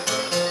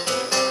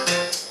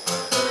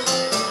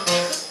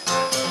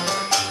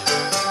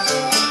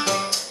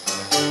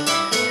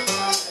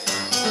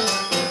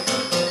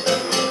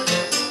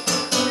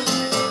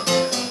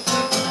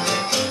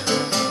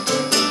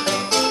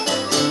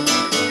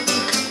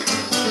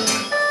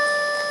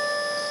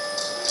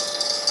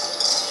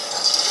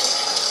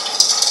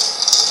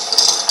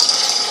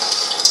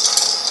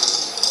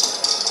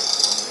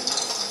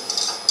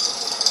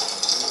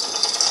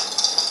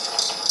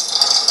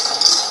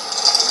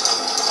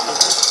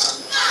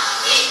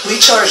 We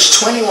charge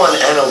 21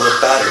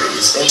 analog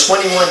batteries in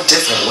 21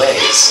 different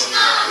ways.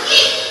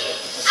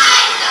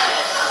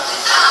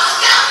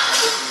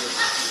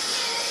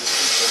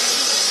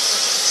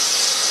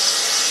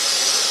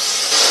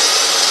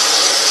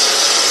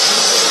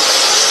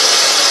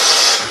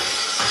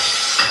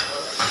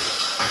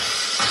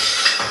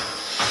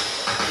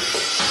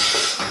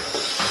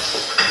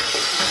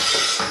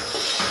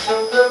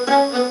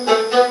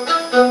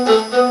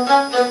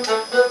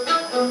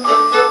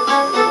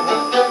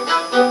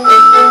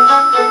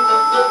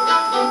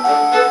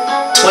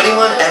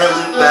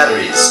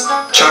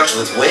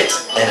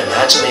 and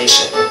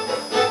imagination.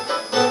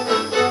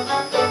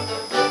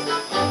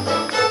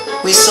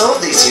 We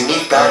sold these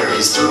unique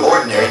batteries through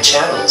ordinary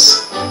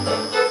channels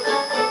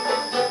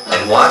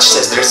and watched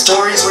as their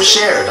stories were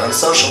shared on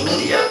social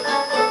media.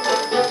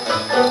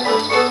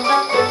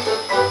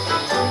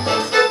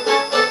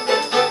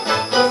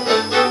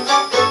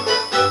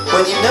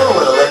 When you know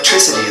what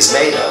electricity is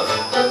made of,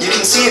 you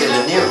can see it in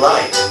a new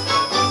light.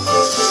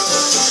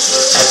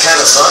 At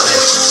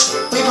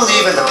Panasonic, we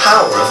believe in the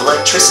power of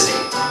electricity.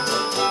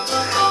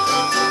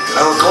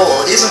 Our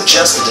goal isn't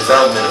just the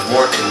development of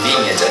more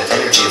convenient and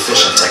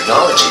energy-efficient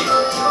technology.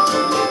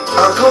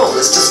 Our goal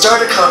is to start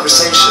a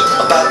conversation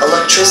about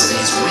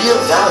electricity's real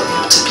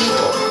value to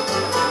people.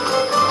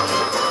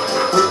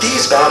 With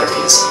these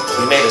batteries,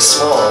 we made a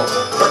small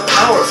but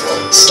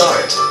powerful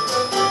start.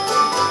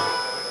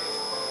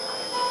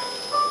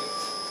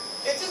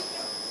 It's just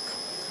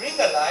bring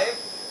alive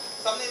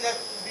something that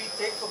we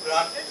take for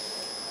granted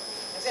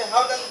and say,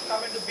 how does it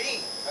come into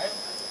being, right?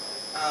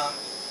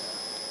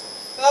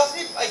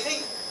 Lastly, I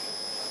think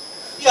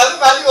the other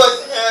value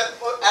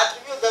or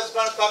attribute that's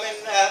going to come in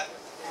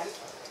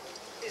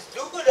is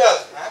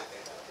do-gooders, man.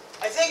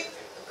 I think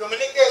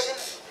communication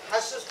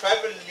has to try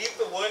to leave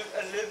the world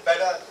a little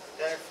better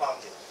than it found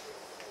it,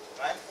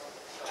 right?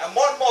 And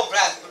more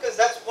brands, because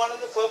that's one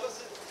of the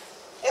purposes.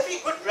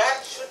 Every good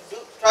brand should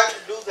try to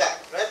do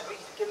that, right? We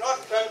cannot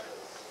try to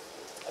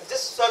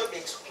just sort of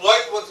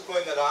exploit what's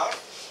going around,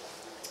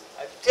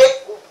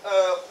 take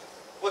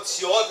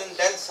what's yours and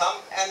then some,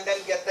 and then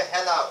get the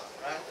hell out,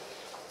 right?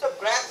 So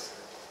brands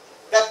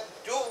that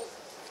do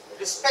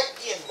respect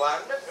the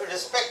environment,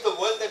 respect the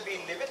world that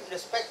we live in,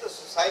 respect the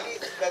society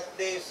that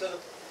they sort of,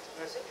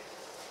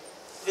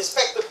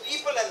 respect the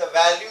people and the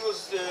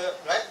values,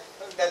 right,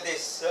 that they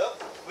serve,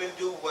 will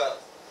do well,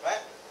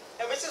 right?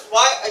 And which is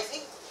why I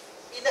think,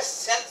 in a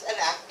sense, an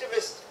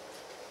activist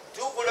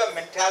do-gooder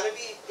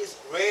mentality is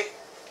great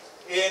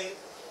in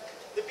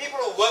the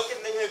people who work in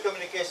the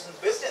communications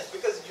business,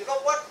 because you know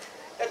what?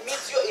 That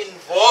means you're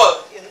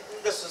involved in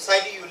the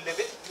society you live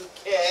in, you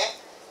care,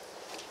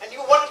 and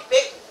you want to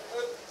make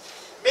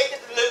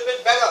it a little bit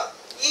better.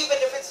 Even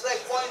if it's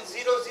like 0.001%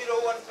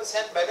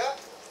 better,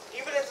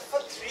 even if it's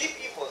for 3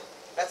 people,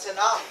 that's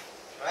enough,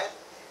 right?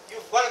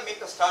 You've got to make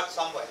a start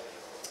somewhere.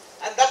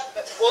 And that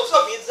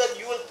also means that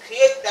you will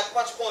create that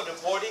much more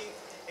rewarding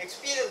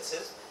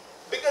experiences,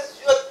 because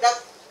you're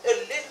that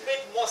a little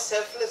bit more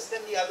selfless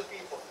than the other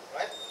people,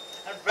 right?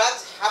 And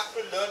brands have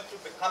to learn to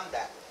become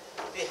that.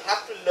 They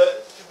have to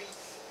learn to be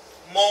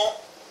more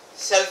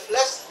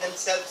selfless than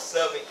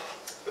self-serving,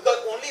 because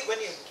only when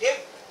you give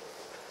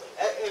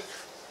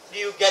do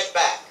you get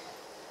back.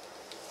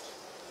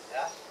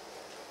 Yeah?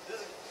 This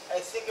is, I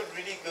think, a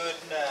really good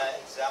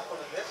example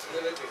of this.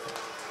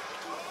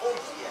 Oh,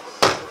 yes.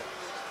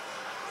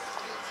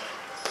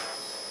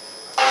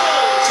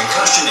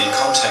 Concussion in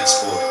contact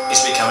sport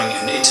is becoming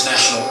an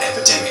international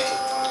epidemic.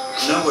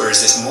 Nowhere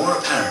is this more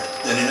apparent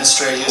than in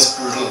Australia's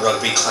brutal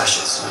rugby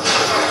clashes.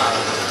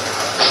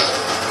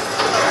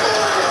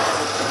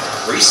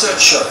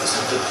 Research shows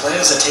that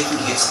players are taking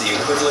hits the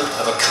equivalent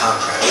of a car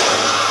crash.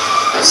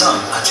 Some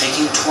are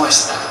taking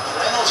twice that.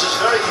 Reynolds is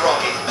very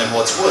groggy. And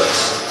what's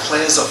worse,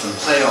 players often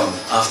play on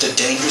after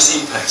dangerous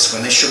impacts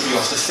when they should be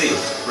off the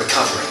field,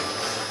 recovering.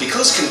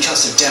 Because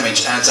concussive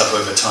damage adds up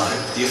over time,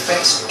 the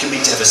effects can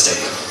be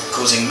devastating,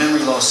 causing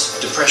memory loss,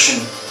 depression,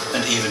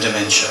 and even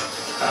dementia.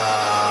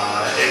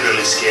 It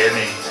really scared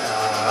me.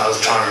 I was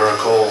trying to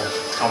recall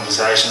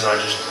conversations I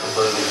just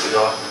completely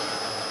forgot.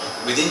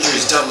 With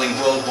injuries doubling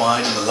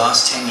worldwide in the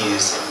last 10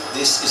 years,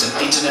 this is an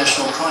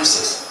international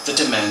crisis that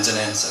demands an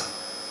answer.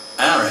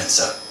 Our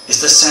answer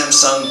is the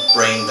Samsung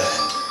Brain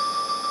Band,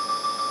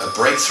 a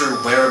breakthrough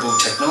wearable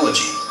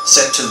technology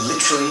set to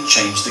literally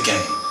change the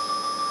game.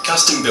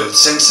 Custom-built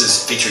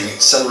sensors featuring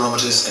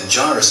accelerometers and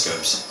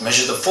gyroscopes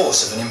measure the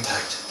force of an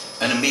impact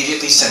and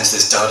immediately sends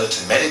this data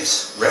to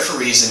medics,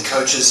 referees and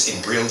coaches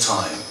in real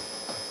time.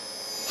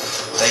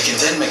 They can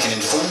then make an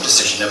informed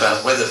decision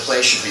about whether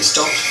play should be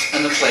stopped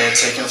and the player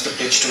taken off the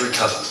pitch to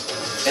recover.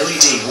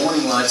 LED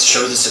warning lights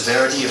show the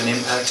severity of an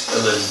impact,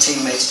 alerting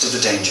teammates to the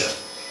danger.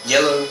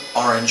 Yellow,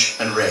 orange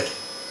and red,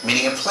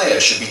 meaning a player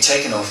should be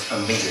taken off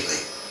immediately.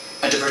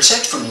 And to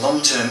protect from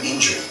long-term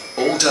injury,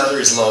 all data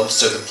is logged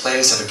so that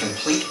players have a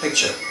complete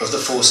picture of the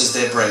forces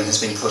their brain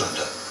has been put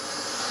under.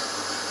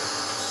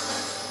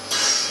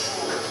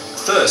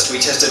 First, we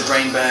tested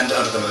Brain Band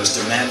under the most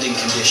demanding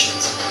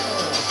conditions.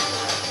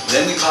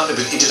 Then we partnered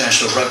with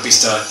international rugby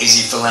star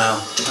Izzy Folau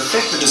to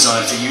perfect the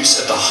design for use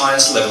at the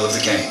highest level of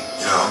the game.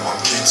 You know, I'm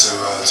keen to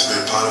be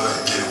a part of it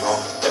and get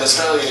involved. An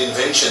Australian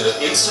invention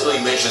that instantly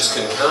measures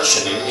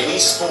concussion in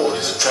any sport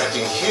is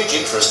attracting huge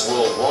interest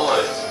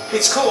worldwide.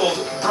 It's called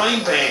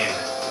Brain Band,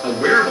 a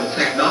wearable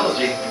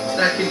technology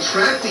that can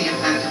track the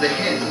impact to the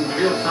head in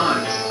real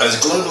time. As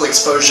global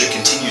exposure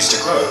continues to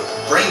grow,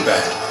 Brain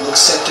Band looks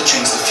set to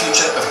change the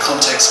future of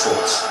contact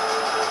sports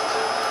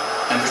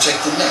and protect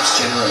the next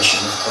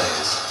generation of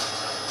players.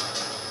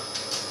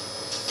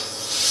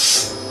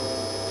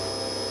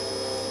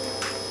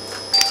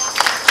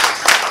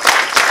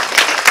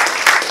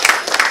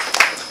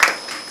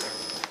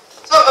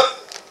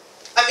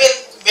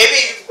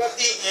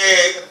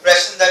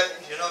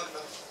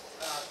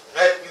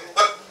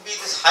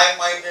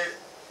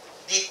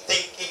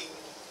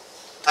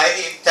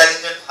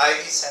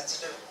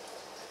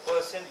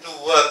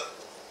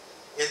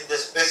 in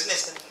this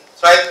business and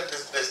thrive in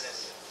this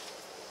business?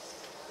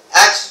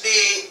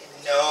 Actually,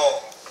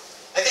 no.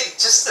 I think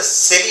just the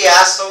silly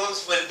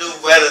assholes will do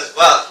well as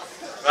well,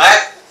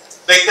 right?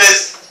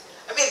 Because,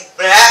 I mean,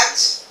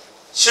 brands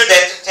should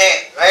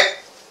entertain, right?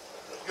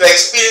 Your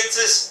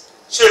experiences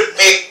should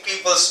make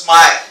people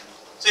smile.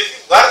 So if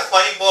you've got a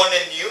funny bone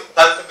in you,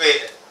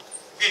 cultivate it.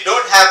 If you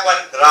don't have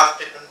one,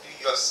 graft it onto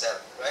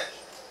yourself, right?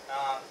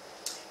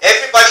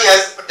 Everybody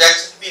has the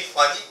potential to be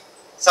funny,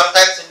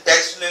 sometimes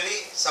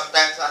intentionally,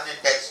 sometimes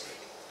unintentionally,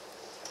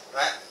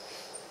 right?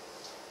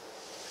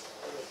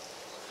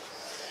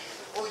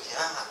 Oh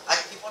yeah, I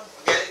keep on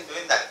forgetting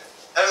doing that.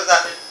 That was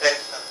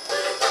unintentional.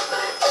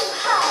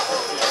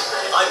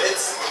 Hi,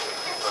 Vince.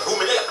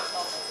 Room milega?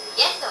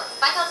 Yes, sir.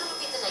 5,000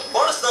 rupees a night.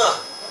 What is the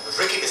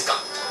Ricky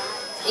discount?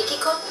 Ricky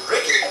code?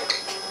 Ricky.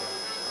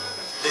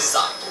 This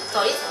side.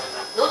 Sorry, sir.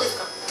 No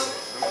discount.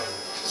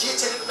 ये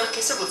चले ना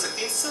कैसे बोल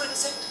सकती हैं? So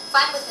innocent.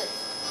 5%.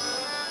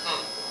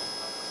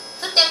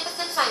 So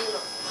 10% final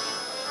off.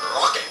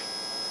 Rocket.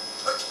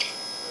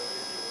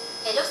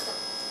 Hello, sir.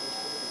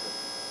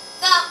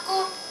 Sir आपको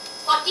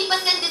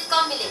 40%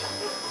 discount मिलेगा.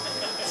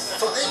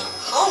 Fine.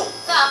 How?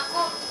 Sir आपको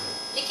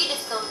रिकी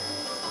डिस्काउंट,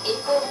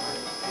 इनको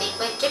make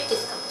my trip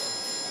discount.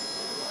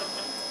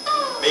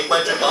 Make my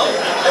trip out.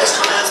 Best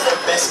hotels and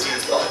best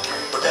deals out.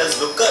 Hotels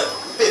look good.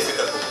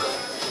 बेफिक्र look good.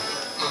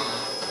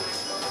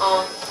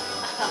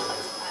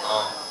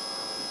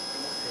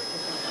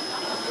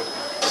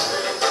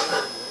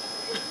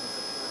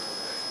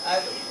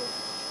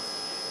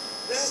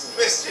 This is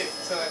twisted,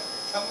 so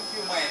some of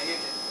you might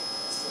hate it,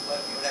 but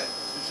whatever.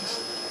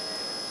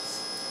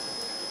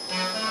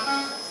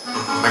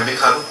 मैं भी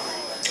खा लूँ?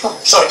 Oh,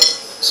 sorry.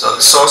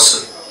 Sauce.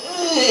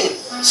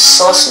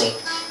 Sauce नहीं.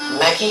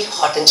 Maggi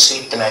hot and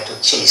sweet tomato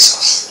chili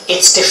sauce.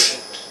 It's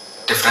different.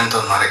 Different तो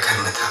हमारे घर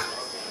में था.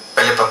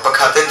 पहले पापा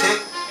खाते थे,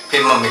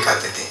 फिर मम्मी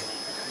खाती थी.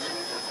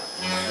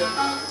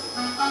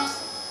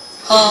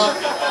 हाँ.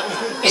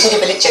 इसके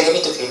पहले चने भी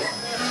तो थे ना.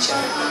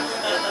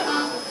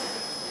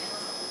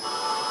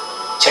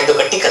 छंडो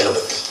कट्टी कर लो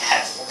बत्ती.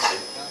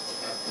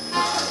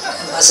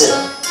 मज़े.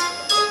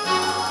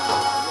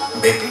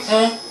 बेबी,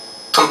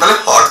 तुम पहले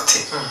हॉट थी.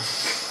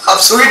 अब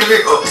स्वीट भी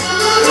हो.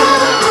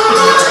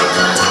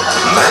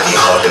 Maggi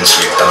hot and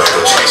sweet tomato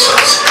chili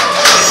sauce.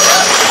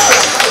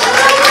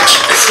 It's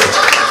different.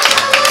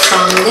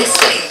 From this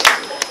side.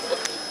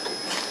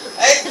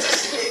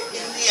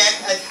 In the end,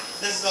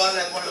 this is all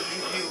I want to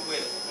leave you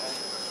with.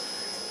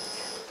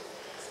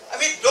 I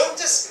mean, don't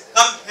just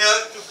come here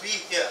to be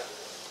here.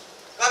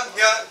 Come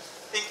here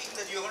thinking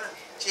that you're going to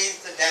change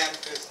the damn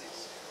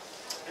business.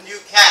 And you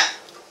can.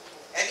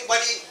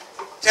 Anybody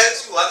who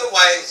tells you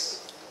otherwise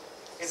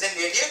is an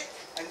idiot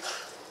and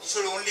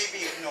should only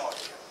be ignored.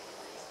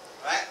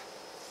 Right?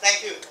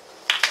 Thank you.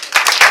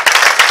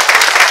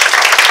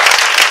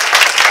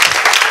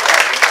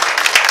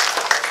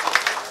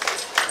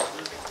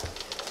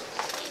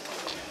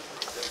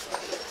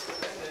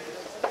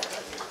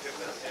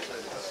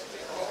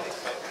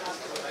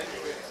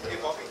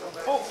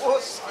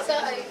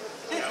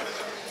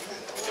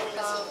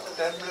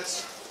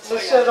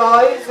 Mr.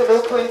 Roy's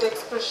eloquent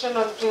expression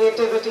on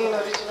creativity and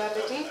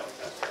originality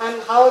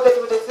and how that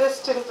would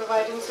assist in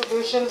providing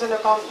solutions in a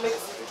complex,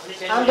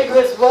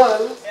 ambiguous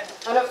world,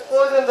 and of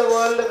course in the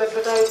world of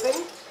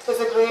advertising, is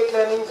a great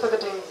learning for the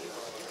day.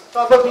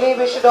 Probably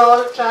we should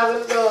all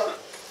tread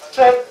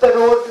the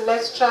road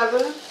less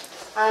traveled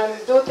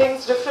and do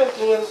things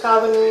differently and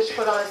carve a niche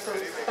for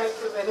ourselves. Thank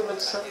you very much,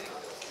 sir.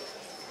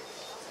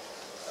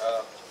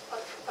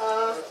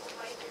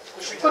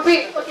 Could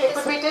we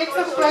take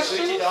some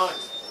questions?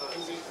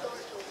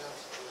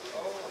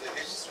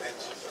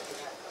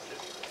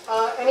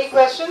 Any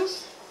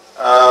questions?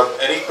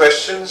 Any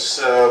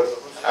questions?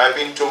 I've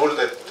been told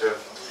that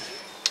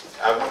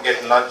I won't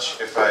get lunch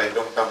if I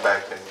don't come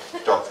back and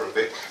talk for a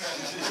bit.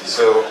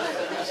 So,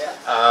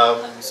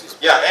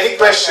 yeah, any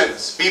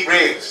questions? Be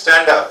brave,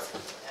 stand up.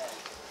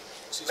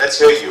 Let's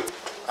hear you.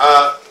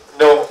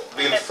 No,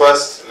 we'll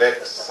first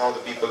let some of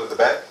the people at the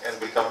back and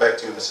we'll come back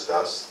to you, Mr.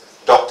 Das.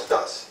 Dr.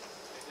 Das.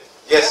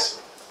 Yes,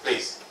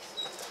 please.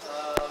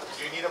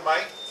 Do you need a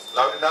mic?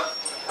 Loud enough?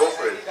 Go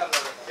for it.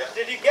 Yeah.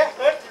 Did you get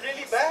hurt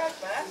really bad,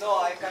 man? No,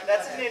 I can't.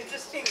 That's an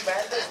interesting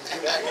bandage.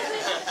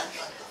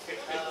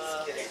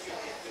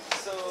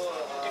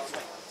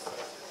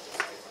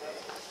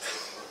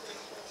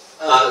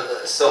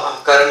 So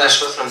I'm Karan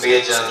Ashwat from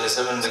BA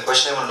Journalism, and the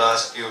question I wanted to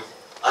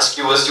ask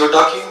you was, you were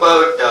talking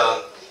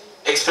about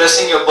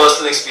expressing your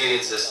personal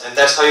experiences, and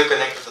that's how you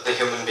connect with the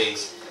human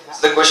beings.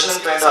 So the question I'm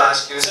trying to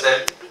ask you is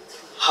that,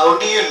 how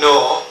do you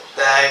know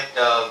that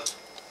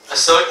a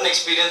certain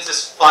experience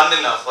is fun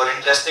enough or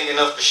interesting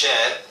enough to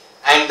share,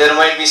 and there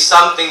might be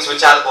some things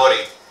which are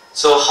boring?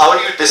 So how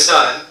do you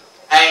discern,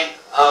 and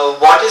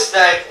what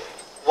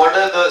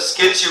are the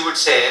skills you would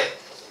say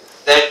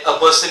that a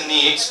person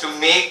needs to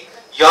make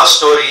your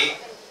story,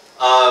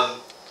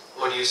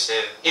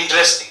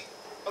 interesting?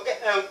 Okay,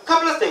 a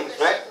couple of things,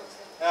 right?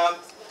 I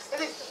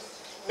think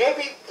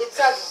maybe it's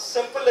as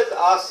simple as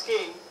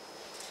asking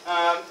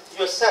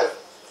yourself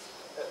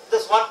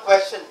this one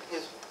question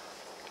is,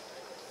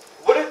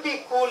 would it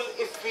be cool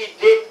if we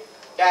did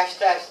dash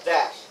dash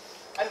dash?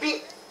 And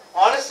be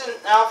honest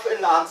enough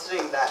in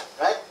answering that,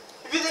 right?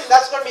 If you think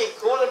that's going to be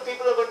cool and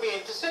people are going to be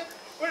interested,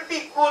 would it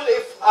be cool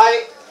if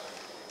I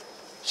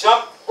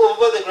jump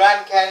over the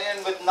Grand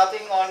Canyon with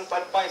nothing on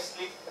but my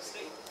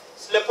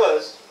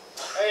slippers?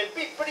 It'd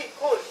be pretty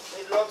cool.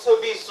 It'll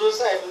also be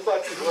suicidal,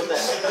 but go there.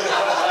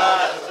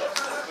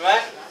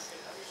 Right?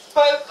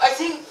 But I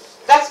think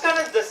that's kind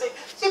of the same.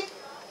 See,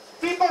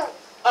 people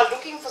are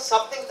looking for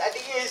something that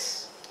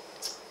is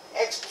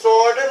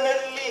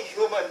extraordinarily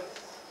human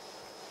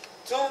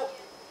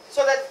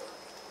so that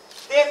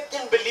they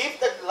can believe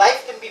that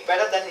life can be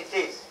better than it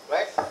is,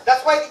 right?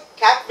 That's why the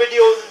cat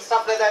videos and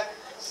stuff like that,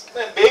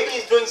 when baby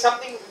is doing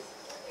something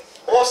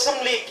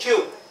awesomely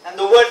cute, and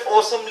the word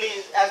awesomely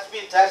has to be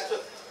attached to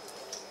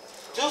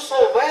do so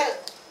well,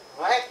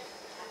 right?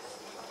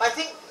 I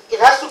think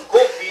it has to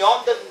go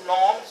beyond the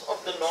norms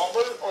of the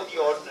normal or the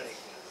ordinary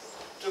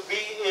to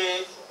be,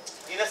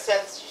 in a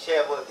sense,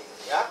 share-worthy,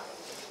 yeah?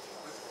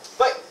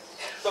 But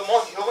the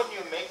more human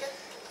you make it,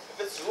 if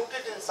it's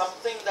rooted in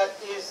something that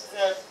is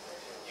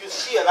you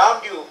see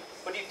around you,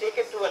 but you take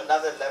it to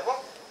another level,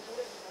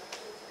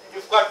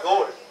 you've got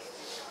gold.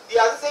 The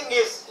other thing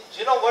is,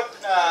 you know what,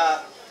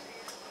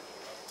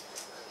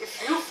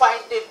 if you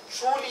find it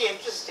truly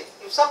interesting,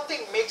 if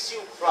something makes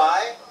you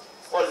cry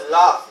or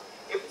laugh,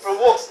 it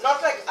provokes,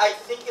 not like I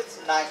think it's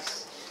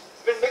nice,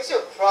 if it makes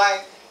you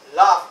cry,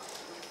 laugh,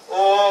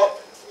 or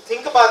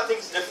think about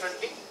things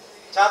differently,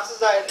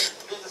 chances are it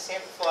will do the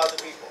same for other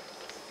people.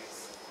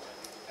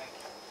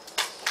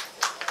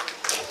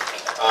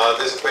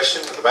 There's a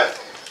question in the back.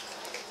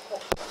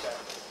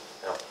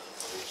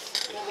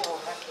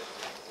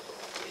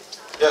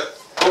 Yeah,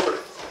 go for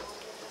it.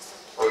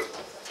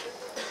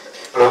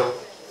 Hello.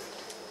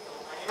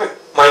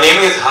 My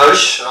name is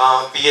Harsh,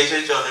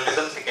 PhD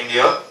Journalism, second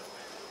year.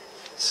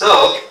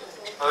 So,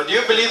 do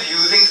you believe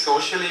using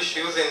social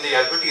issues in the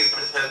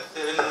advertisements helps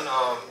in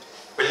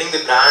building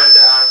the brand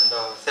and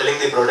selling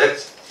the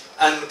products?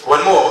 And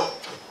one more,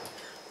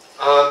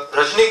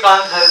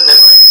 Rajnikant has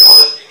never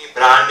endorsed any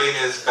brand in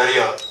his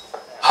career.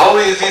 How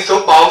is he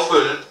so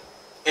powerful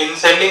in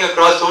sending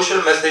across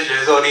social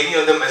messages or any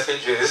other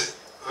messages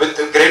with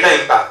a greater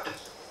impact?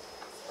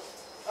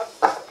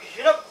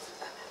 You know,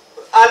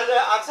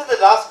 I'll answer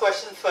the last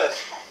question first,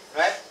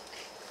 right?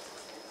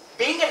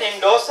 Being an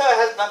endorser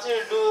has nothing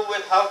to do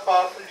with how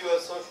powerful you are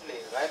socially,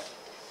 right?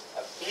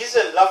 He's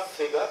a loved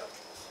figure.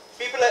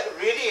 People are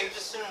really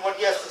interested in what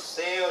he has to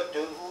say or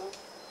do,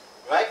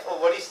 right? Or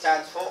what he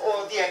stands for,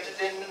 or the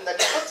entertainment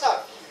that he puts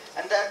out.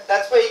 And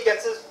that's where he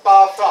gets his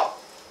power from.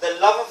 The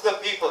love of the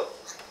people,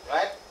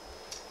 right?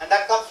 And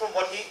that comes from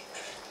what he,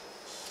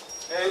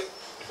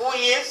 who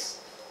he is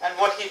and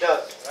what he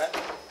does, right?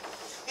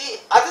 The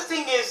other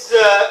thing is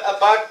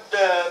about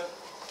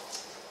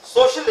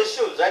social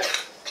issues, right?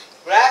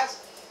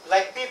 Brands,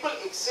 like people,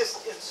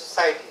 exist in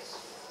societies.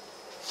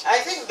 I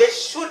think they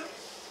should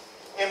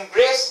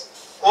embrace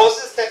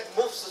causes that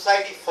move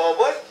society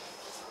forward,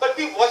 but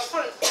be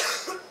watchful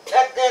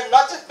that they're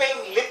not just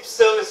paying lip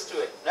service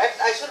to it, right?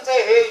 I shouldn't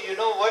say, hey, you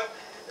know what,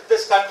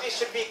 this country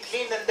should be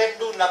clean and then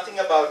do nothing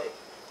about it,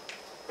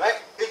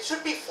 right? It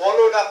should be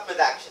followed up with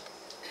action,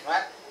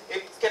 right?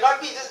 It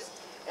cannot be just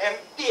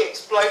empty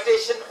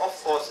exploitation of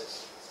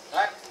causes,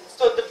 right?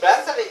 So the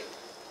brands that are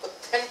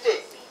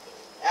authentic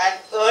and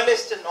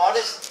earnest and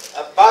honest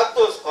about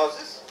those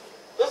causes,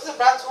 those are the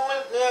brands who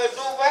will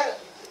do well,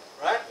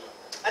 right?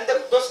 And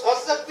those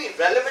causes have to be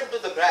relevant to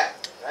the brand,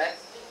 right?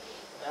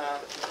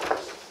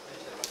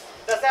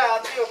 Does that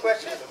answer your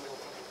question?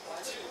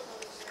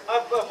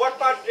 What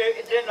part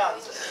it didn't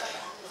answer?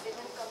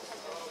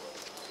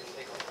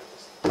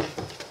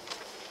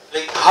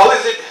 Like, how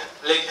is it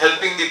like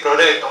helping the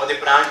product or the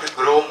brand to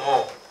grow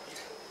more?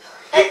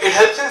 It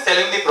helps in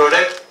selling the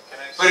product.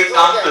 For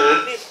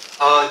example,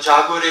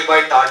 Jagore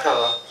by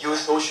Tata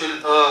used social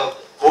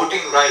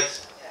voting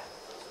rights.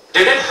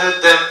 Did it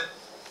help them?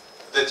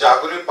 The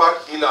Jagore part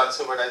he'll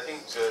answer, but I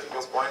think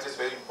your point is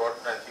very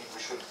important. I think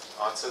we should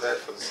answer that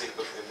for the sake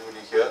of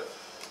everybody here.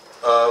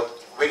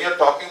 When you're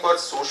talking about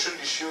social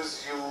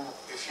issues,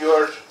 if you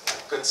are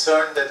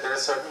concerned that there are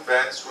certain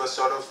brands who are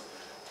sort of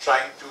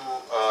trying to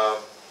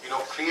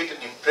create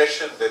an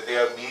impression that they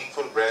are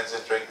meaningful brands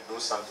and trying to do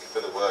something for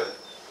the world,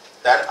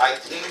 that I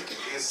think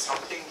is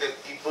something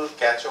that people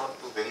catch on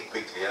to very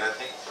quickly, and I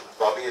think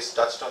Bobby has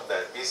touched on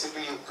that.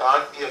 Basically, you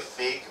can't be a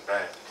fake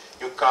brand.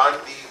 You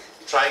can't be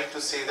trying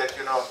to say that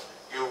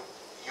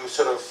you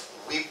sort of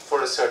weep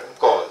for a certain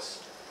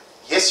cause.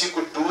 Yes, you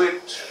could do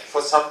it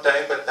for some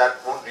time, but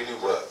that won't really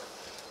work.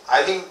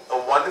 I think a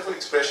wonderful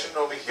expression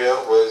over here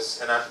was,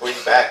 and I'm going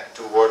back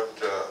to what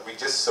we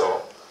just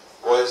saw,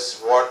 was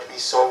what we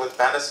saw with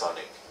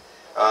Panasonic.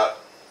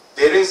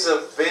 There is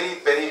a very,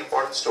 very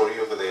important story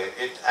over there.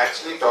 It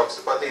actually talks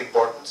about the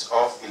importance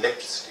of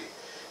electricity.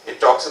 It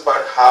talks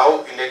about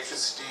how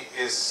electricity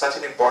is such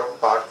an important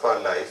part of our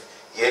life,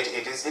 yet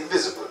it is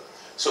invisible.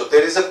 So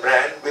there is a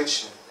brand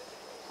which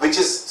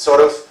is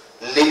sort of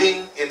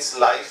living its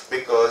life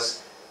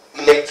because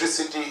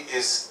electricity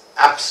is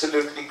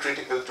absolutely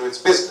critical to its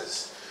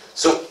business.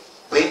 So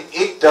when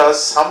it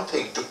does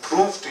something to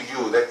prove to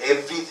you that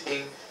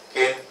everything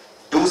can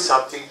do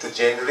something to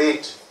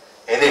generate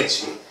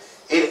energy,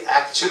 it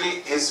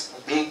actually is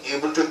being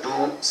able to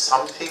do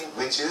something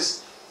which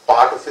is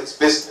part of its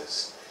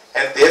business.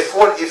 And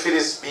therefore, if it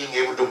is being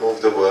able to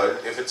move the world,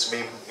 if it's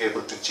being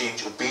able to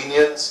change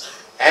opinions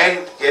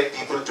and get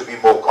people to be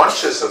more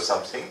conscious of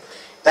something,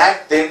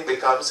 that then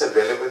becomes a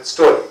relevant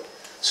story.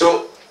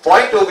 So,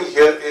 point over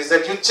here is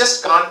that you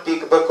just can't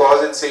take up a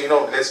cause and say,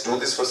 let's do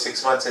this for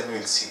 6 months and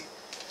we'll see.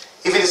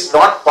 If it is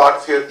not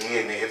part of your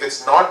DNA, if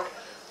it's not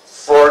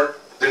for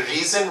the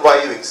reason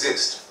why you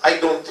exist, I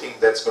don't think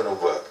that's going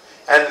to work.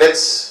 And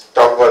let's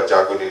talk about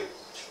Jagoli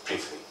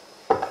briefly.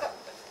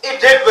 It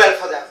did well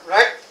for them,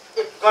 right?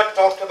 It got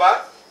talked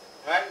about,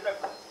 right?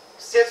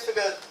 Sales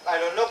figures, I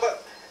don't know,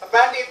 but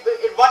apparently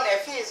it won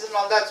FEs and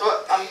all that,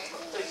 so I'm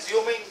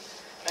assuming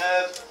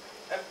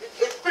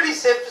it's pretty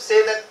safe to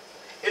say that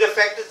it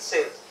affected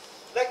sales.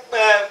 Like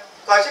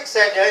Kaushik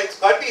said, it's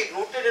got to be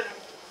rooted in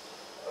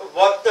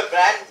what the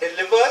brand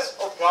delivers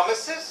or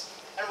promises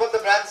and what the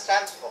brand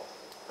stands for.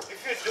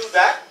 If you do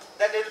that,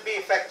 then it will be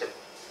effective.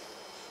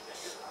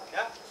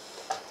 Yeah?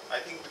 I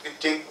think we can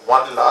take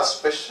one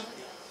last question.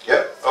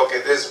 Yeah?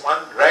 Okay, there's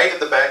one right at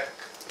the back.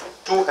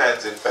 2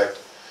 hands, in fact.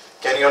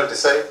 Can you all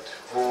decide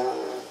who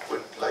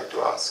would like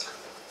to ask?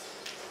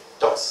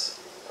 Toss.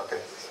 Okay.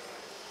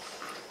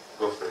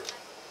 Go for it.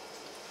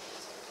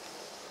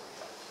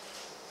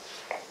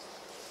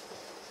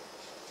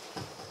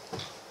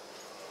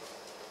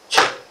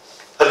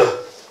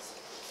 Hello.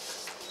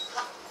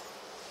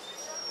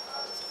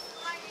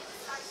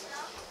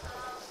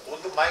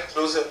 Hold the mic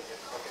closer.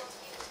 Okay.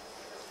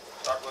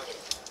 Not working.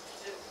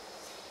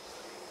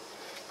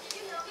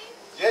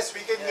 Yes,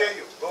 we can hear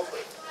you. Go for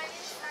it.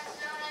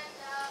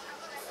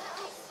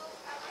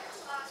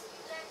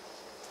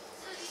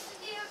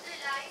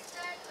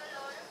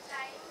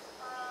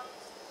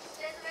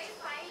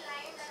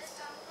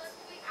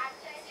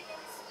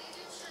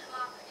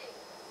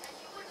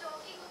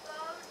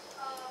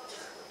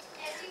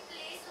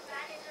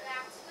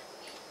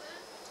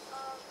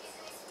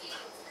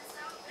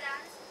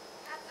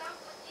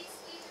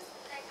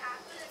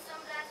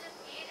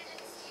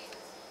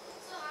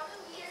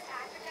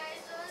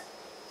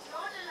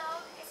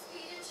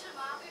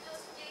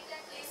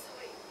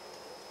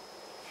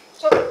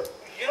 So,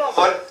 you know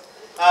what,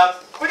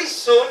 pretty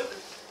soon,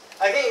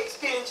 I think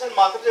experiential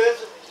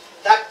marketers,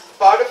 that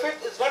part of it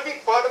is going to be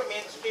part of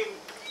mainstream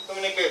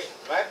communication,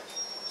 right?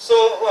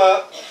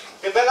 So,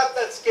 develop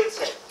that skill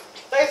set.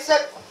 Like I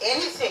said,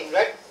 anything,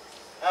 right?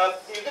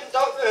 You can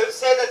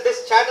say that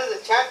this chat is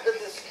a chat, and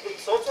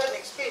it's also an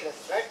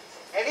experience, right?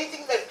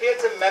 Anything that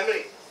creates a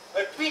memory,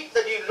 a tweet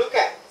that you look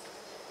at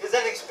is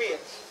an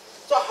experience.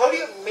 So how do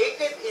you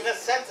make it, in a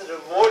sense,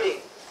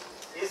 rewarding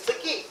is the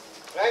key,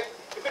 right?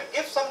 If it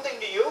gives something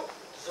to you,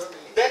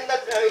 then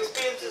that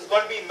experience is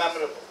going to be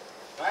memorable,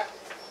 right?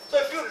 So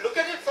if you look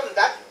at it from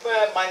that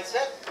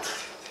mindset,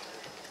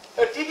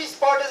 a TV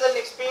spot is an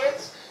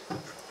experience,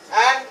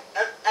 and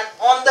an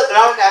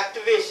on-the-ground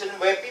activation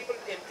where people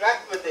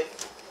interact with it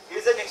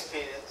is an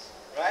experience,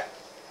 right?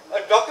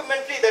 A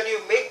documentary that you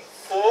make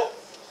for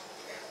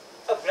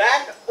a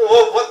brand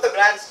or what the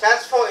brand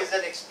stands for is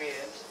an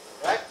experience,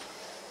 right?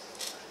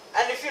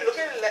 And if you look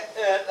at it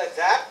like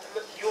that,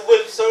 you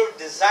will sort of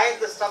design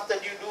the stuff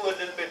that you do a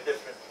little bit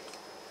differently.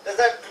 Does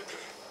that...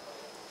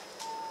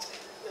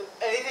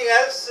 Anything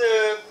else?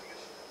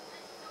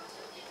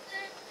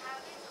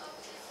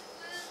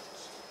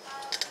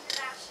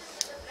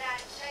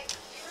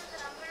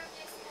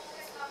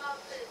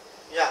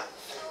 Yeah.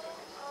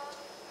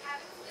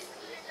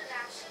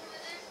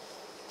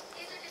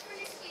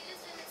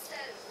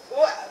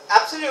 Oh,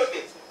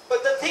 absolutely.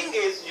 But the thing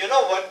is, you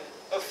know what?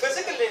 A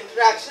physical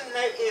interaction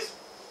is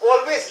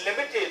always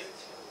limited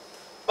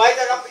by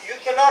the number. You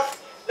cannot,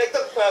 like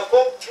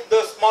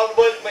the small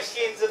world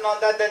machines and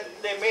all that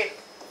they made.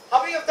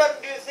 How many of them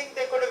do you think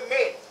they could have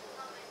made?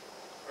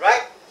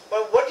 Right?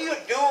 But what do you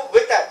do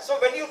with that? So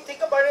when you think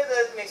about it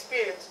as an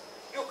experience,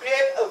 you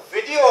create a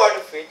video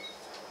out of it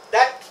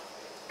that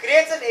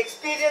creates an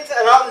experience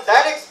around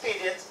that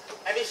experience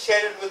and you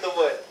share it with the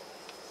world.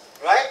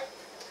 Right?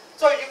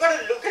 So you got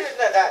to look at it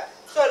like that.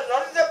 So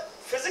not only the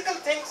physical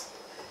things,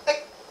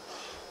 like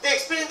the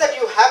experience that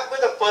you have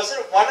with a person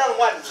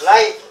one-on-one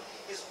live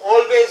is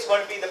always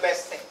going to be the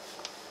best thing.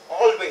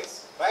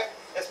 Always. Right?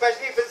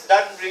 Especially if it's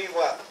done really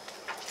well.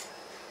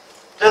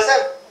 Does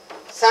that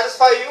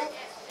satisfy you?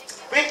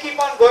 We'll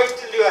keep on going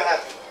till you are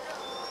happy.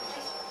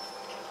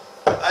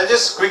 I'll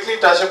just quickly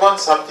touch upon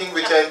something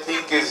which I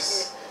think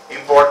is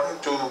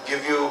important to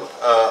give you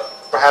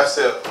perhaps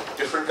a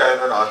different kind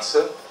of an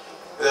answer.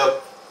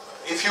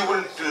 If you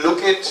will to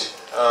look at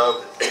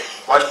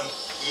one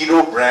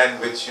hero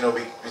brand which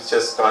we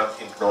just can't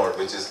ignore,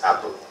 which is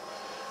Apple,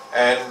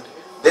 and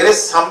there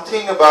is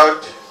something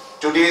about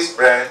today's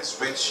brands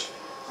which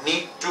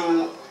need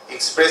to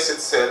express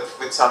itself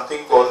with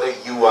something called the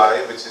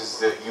UI, which is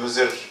the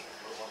user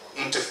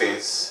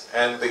interface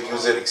and the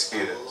user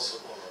experience.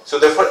 So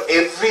therefore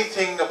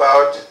everything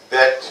about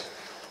that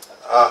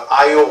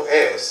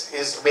iOS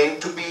is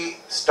meant to be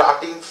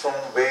starting from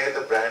where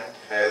the brand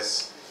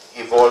has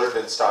evolved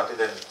and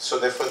started, and so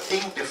therefore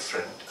Think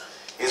Different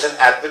is an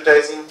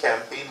advertising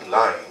campaign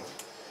line,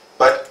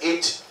 but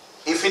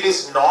if it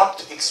is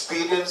not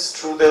experienced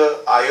through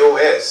the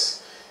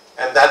iOS,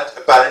 and that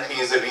apparently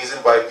is the reason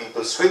why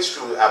people switch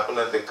to Apple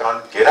and they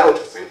can't get out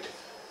of it,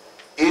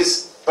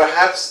 is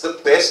perhaps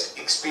the best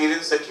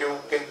experience that you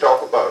can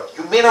talk about.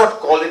 You may not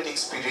call it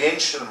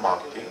experiential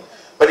marketing,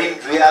 but in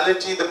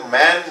reality the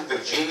man, the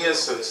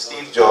genius of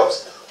Steve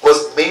Jobs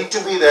was meant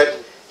to be that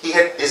he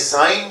had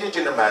designed it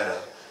in a manner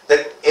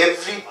that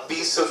every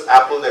piece of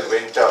Apple that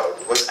went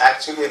out was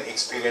actually an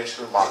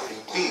experiential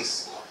marketing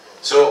piece.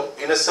 So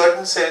in a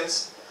certain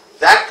sense,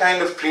 that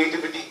kind of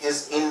creativity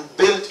is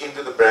inbuilt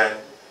into the brand,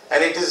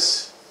 and it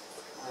is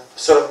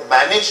sort of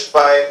managed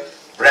by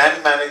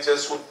brand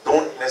managers who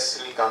don't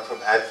necessarily come from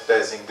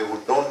advertising, they who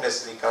don't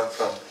necessarily come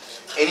from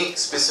any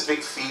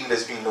specific field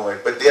as we know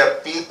it, but they are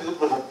people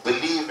who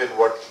believe in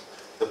what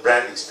the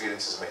brand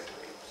experience is meant to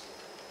be.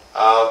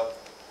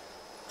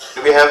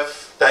 Do we have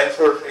time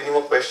for any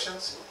more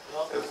questions?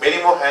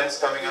 Many more hands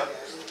coming up.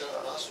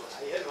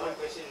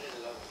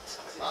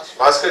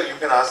 Bhaskar, you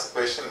can ask the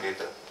question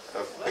later,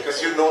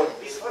 because you know.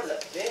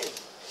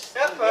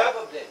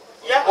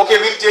 Okay,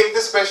 we'll take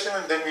this question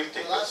and then we'll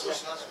take this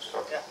question.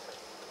 Okay.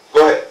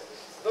 Go ahead.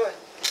 Go ahead.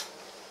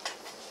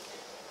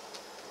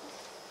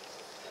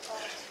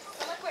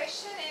 So my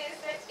question is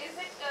that is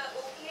it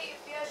okay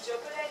if we are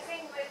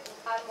jeopardizing with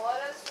our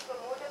morals to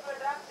promote a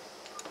product?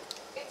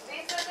 It's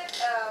based on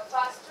that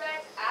fast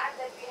track ad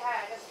that we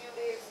had a few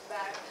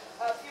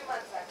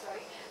months back,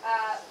 sorry,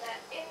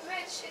 in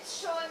which it's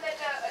shown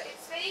that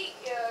it's very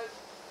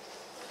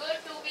good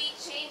to be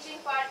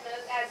changing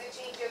partners as you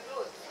change your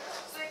clothes.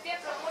 So if we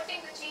are promoting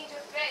the change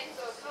of trends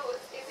or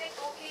clothes, is it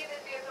okay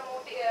that we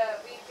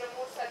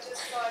promote such a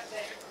thought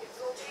that it's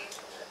okay?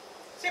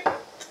 See,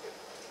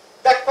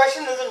 that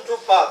question is in two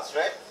parts,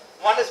 right?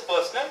 One is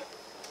personal.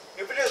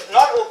 If it is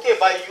not okay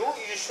by you,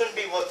 you shouldn't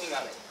be working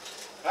on it,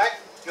 right?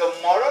 Your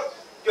moral,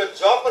 your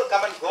job will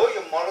come and go,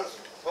 your morals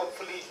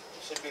hopefully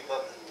should be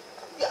permanent.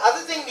 The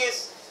other thing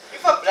is,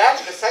 if a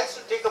brand decides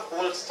to take a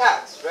bold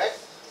stance, right?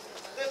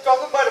 They're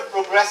talking about a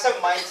progressive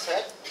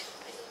mindset,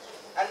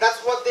 and that's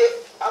what they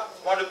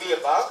want to be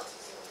about,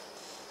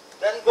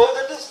 then go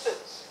the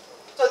distance.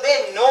 So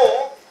they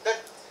know that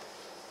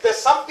there's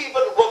some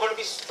people who are going to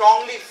be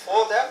strongly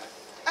for them,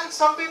 and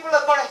some people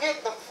are going to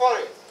hate them for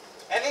it.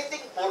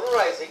 Anything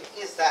polarizing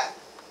is that.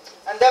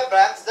 And there are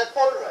brands that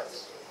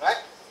polarize, right?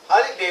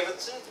 Harley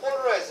Davidson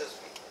polarizes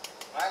me,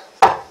 right?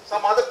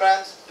 Some other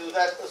brands do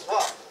that as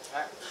well,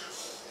 right?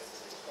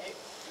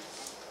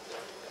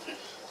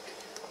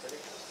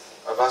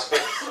 Bhaskar,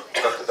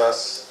 Dr.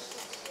 Das,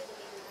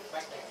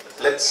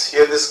 let's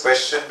hear this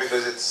question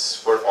because it's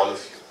for all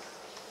of you.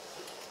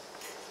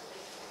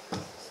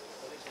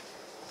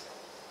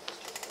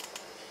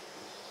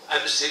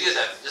 I'm serious,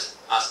 I'm just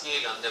asking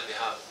it on their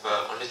behalf.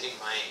 Only thing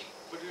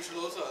But you should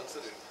also answer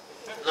it.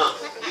 No,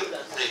 you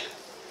answer it.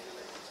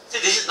 See,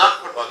 this is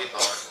not for Bobby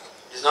Pawar.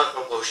 This is not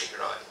for Kaushik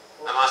Roy.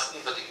 I'm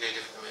asking for the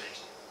creative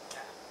community.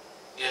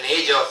 In an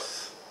age of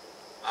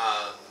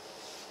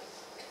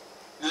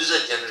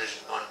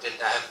user-generated content,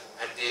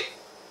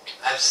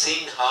 I've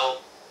seen how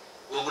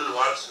Google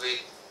works with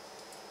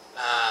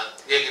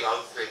creative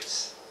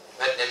outfits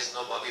where there is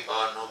no Bobby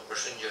Pawar, no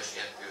Prashant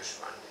Joshi and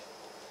Piyush Pandey.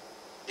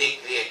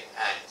 They create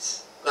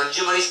ads.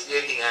 Consumer is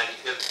creating ads.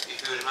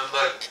 If you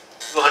remember,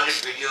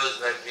 200 videos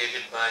were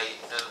created by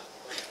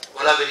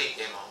Collaberry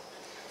came out.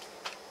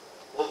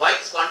 Well, why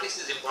this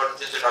context is important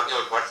since we're talking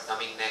about what's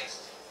coming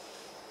next.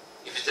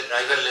 If it's a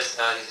driverless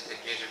car, is it a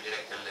creative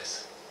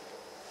directorless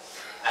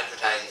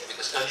advertising?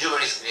 Because consumer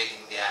is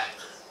creating the ad.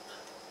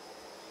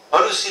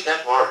 How do you see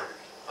that world?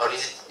 Or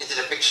is it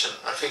a fiction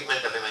or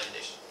figment of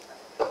imagination?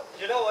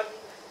 You know what?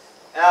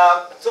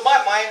 To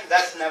my mind,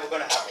 that's never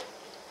going to happen,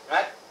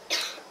 right?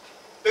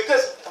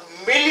 Because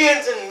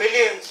millions and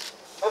millions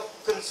of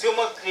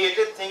consumer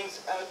created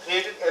things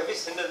created every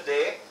single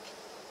day,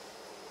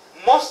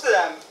 most of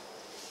them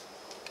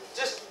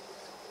just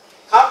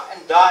come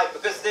and die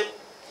because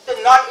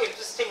they're not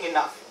interesting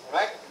enough,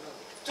 right?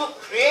 To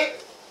create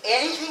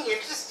anything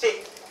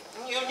interesting,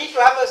 you need to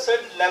have a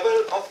certain level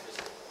of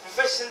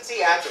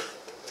proficiency at it.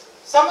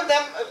 Some of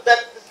them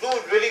that do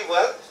really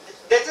well,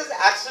 they're just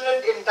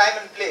excellent in time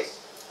and place,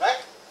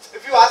 right?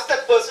 If you ask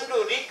that person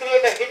to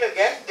recreate a hit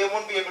again, they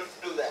won't be able to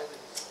do that.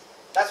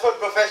 That's what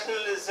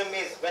professionalism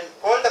is. When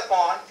called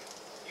upon,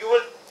 you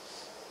will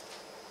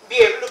be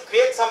able to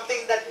create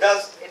something that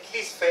does at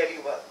least fairly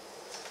well.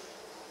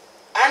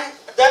 And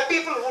there are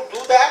people who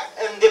do that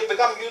and they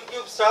become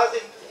YouTube stars,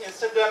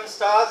 Instagram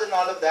stars and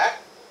all of that.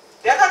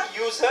 They're not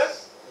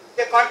users,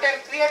 they're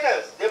content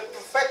creators, they're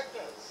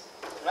professionals,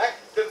 right?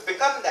 They've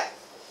become that.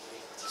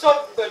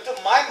 So to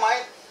my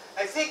mind,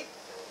 I think,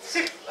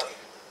 see,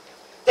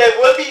 there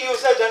will be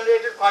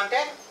user-generated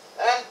content,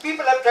 and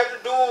people have tried to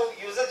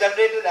do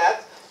user-generated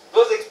ads.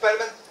 Those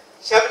experiments,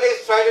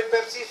 Chevrolet's tried it,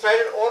 Pepsi's tried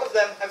it, all of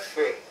them have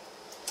failed.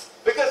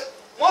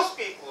 most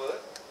people,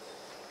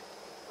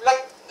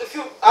 like if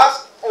you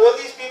ask all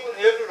these people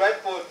here to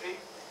write poetry,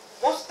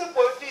 most of the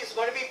poetry is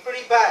going to be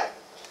pretty bad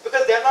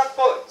because they're not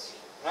poets,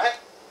 right?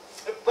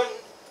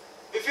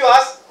 If you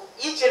ask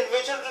each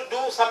individual to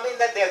do something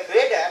that they're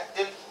great at,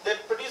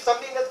 they'll produce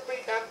something that's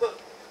pretty damn good,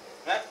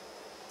 right?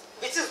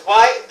 Which is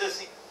why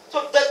this.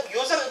 So the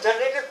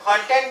user-generated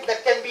content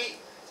that can be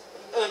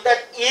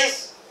that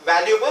is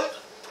valuable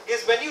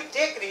is when you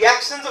take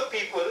reactions of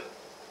people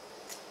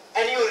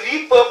and you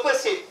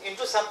repurpose it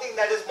into something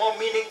that is more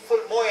meaningful,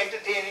 more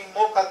entertaining,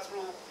 more cut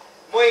through,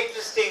 more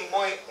interesting,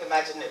 more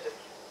imaginative,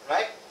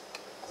 right?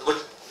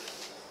 Good.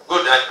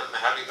 Good, I'm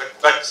happy,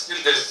 but still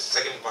there is a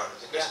second part.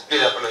 Yeah.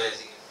 Please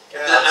apologize again.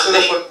 Yeah,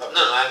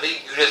 I'm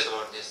very curious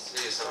about this.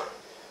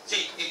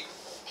 See,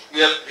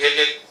 you have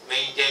created,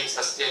 maintained,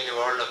 sustained a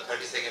world of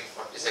 30-second,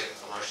 40-second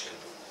commercial.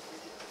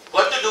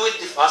 What to do with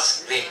the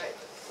first screen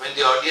when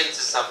the audience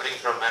is suffering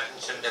from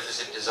attention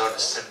deficit disorder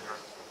syndrome?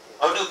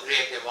 How to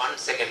create a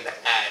 1-second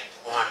ad,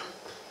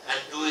 and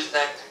two is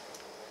that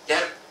they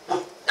are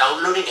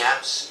downloading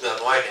apps to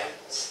avoid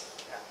ads.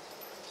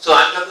 So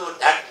I'm talking about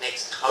that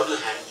next. How do you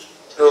handle it?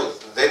 So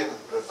then,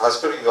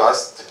 Bhaskar, you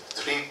asked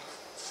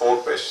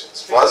 3-4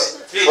 questions.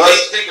 Three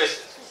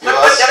questions.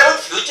 But they're about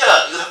future.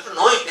 You have to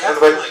know it.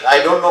 But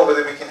I don't know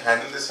whether we can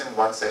handle this in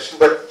one session.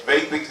 But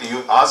very quickly,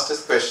 you asked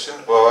this question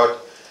about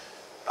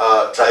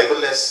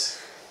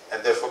driverless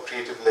and therefore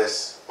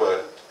creative-less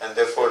world, and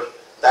therefore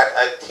that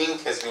I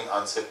think has been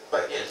answered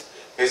by him.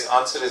 His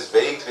answer is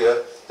very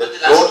clear that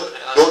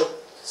don't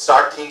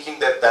start thinking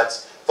that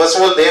that's. First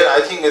of all, there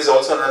I think is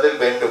also another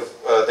bend of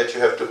that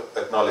you have to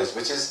acknowledge,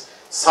 which is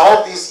some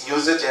of these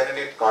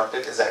user-generated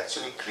content is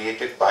actually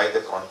created by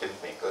the content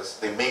makers.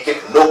 They make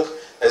it look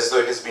as though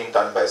it has been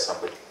done by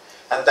somebody,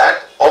 and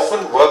that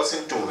often works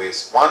in two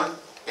ways. One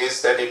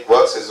is that it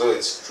works as though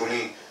it's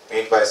truly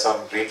made by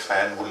some great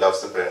fan who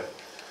loves the brand.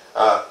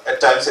 At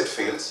times it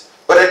fails,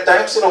 but at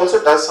times it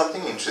also does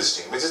something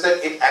interesting, which is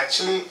that it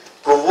actually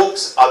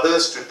provokes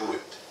others to do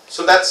it.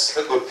 So that's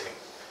a good thing.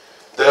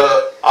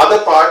 The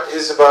other part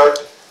is about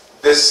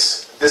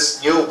this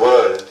new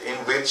world in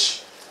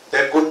which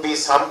there could be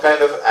some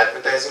kind of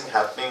advertising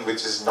happening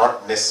which is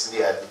not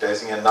necessarily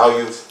advertising, and now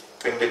you've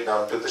pinned it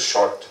down to the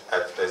short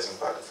advertising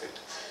part of it.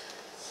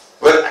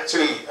 Well,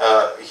 actually,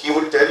 he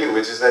would tell you,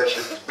 which is that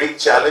the big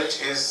challenge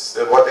is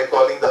what they're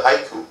calling the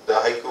haiku. The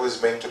haiku is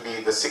meant to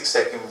be the 6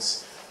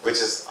 seconds, which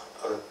is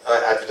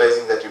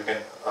advertising that you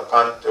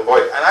can't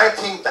avoid. And I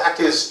think that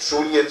is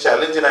truly a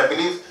challenge, and I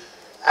believe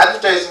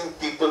advertising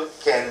people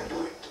can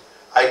do it.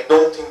 I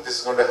don't think this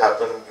is going to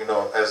happen,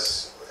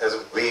 as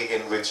a way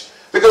in which,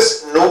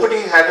 because nobody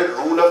had a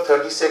rule of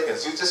 30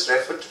 seconds. You just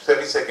referred to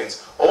 30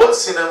 seconds. All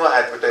cinema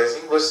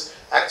advertising was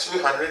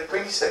actually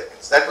 120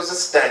 seconds. That was a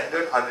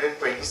standard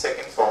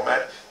 120-second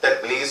format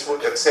that Blaze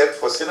would accept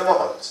for cinema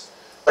halls.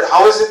 But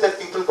how is it that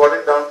people got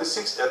it down to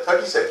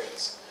 30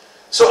 seconds?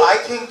 So I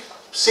think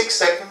 6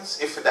 seconds,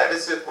 if that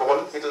is it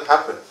all, it'll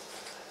happen.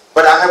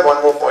 But I have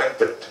one more point.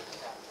 But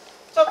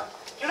so,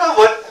 you know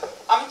what?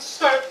 I'm just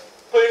going to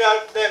put it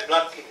out there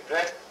bluntly,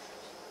 right?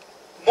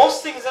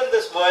 Most things in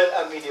this world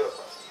are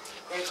mediocre,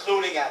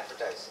 including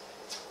advertising.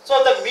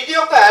 So the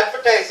mediocre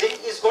advertising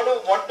is going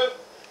to want to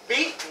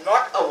be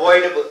not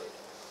avoidable.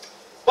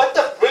 But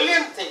the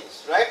brilliant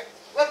things, right?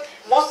 Well,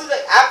 most of the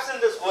apps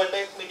in this world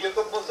are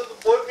mediocre, most of the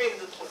poetry in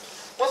this world,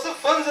 most of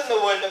the films in the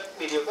world are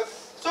mediocre.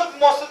 So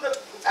most of the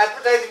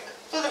advertising,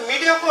 so the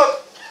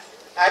mediocre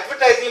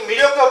advertising,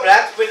 mediocre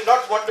brands will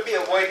not want to be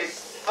avoided.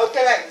 How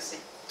can I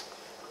see?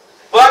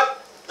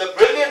 But the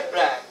brilliant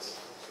brands,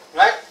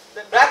 right?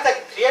 The brands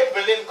that create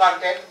brilliant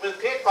content will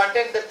create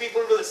content that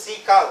people will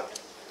seek out,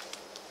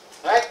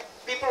 right?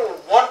 People will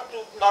want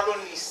to not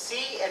only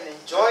see and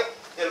enjoy,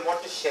 they'll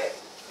want to share,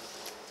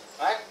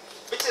 right?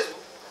 Which is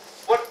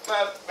what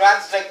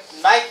brands like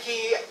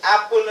Nike,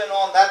 Apple and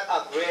all that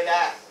are great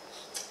at.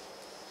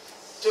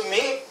 To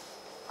me,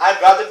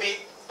 I'd rather be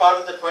part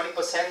of the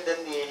 20%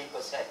 than the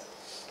 80%.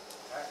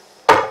 Right?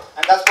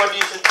 And that's what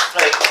you should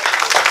try.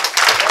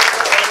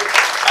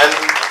 And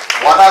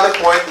one other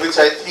point which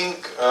I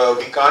think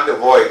we can't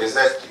avoid is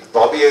that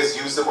Bobby has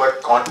used the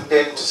word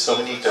content so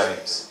many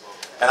times.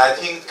 And I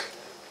think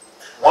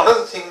one of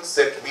the things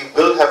that we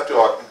will have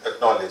to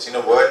acknowledge in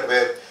a world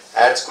where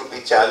ads could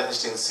be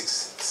challenged in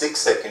 6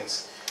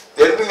 seconds,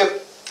 there will be a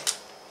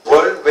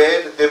world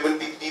where there will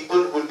be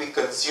people who will be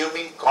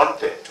consuming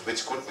content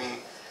which could be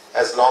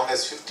as long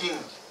as 15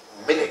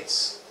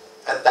 minutes,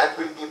 and that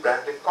will be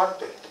branded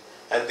content.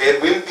 And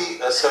there will be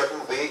a certain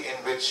way in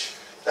which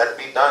that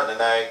will be done.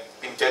 And I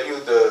can tell you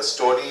the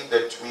story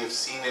that we have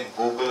seen in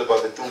Google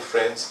about the two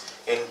friends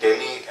in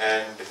Delhi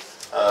and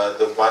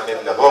the one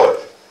in Lahore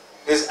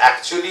is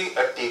actually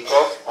a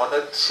takeoff on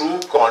a true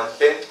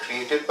content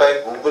created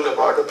by Google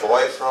about a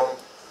boy from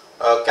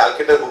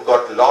Calcutta who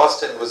got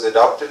lost and was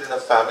adopted in a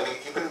family.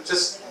 You can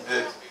just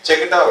check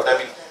it out. I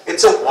mean,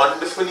 it's a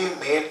wonderfully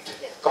made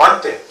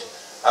content.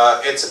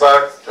 It's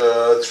about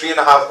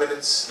 3.5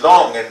 minutes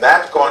long, and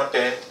that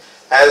content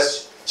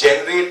has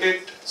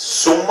generated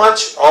so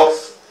much of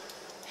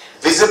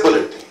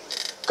visibility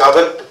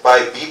covered by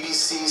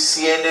BBC,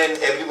 CNN,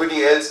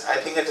 everybody else, I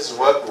think it has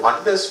worked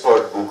wonders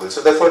for Google.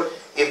 So therefore,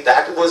 if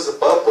that was the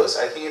purpose,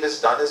 I think it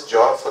has done its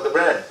job for the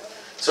brand.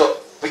 So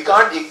we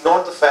can't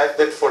ignore the fact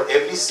that for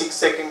every 6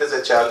 seconds as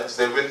a challenge,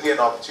 there will be an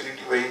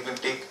opportunity where you can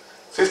take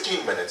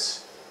 15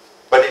 minutes,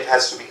 but it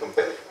has to be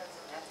compelling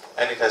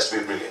and it has to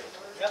be brilliant.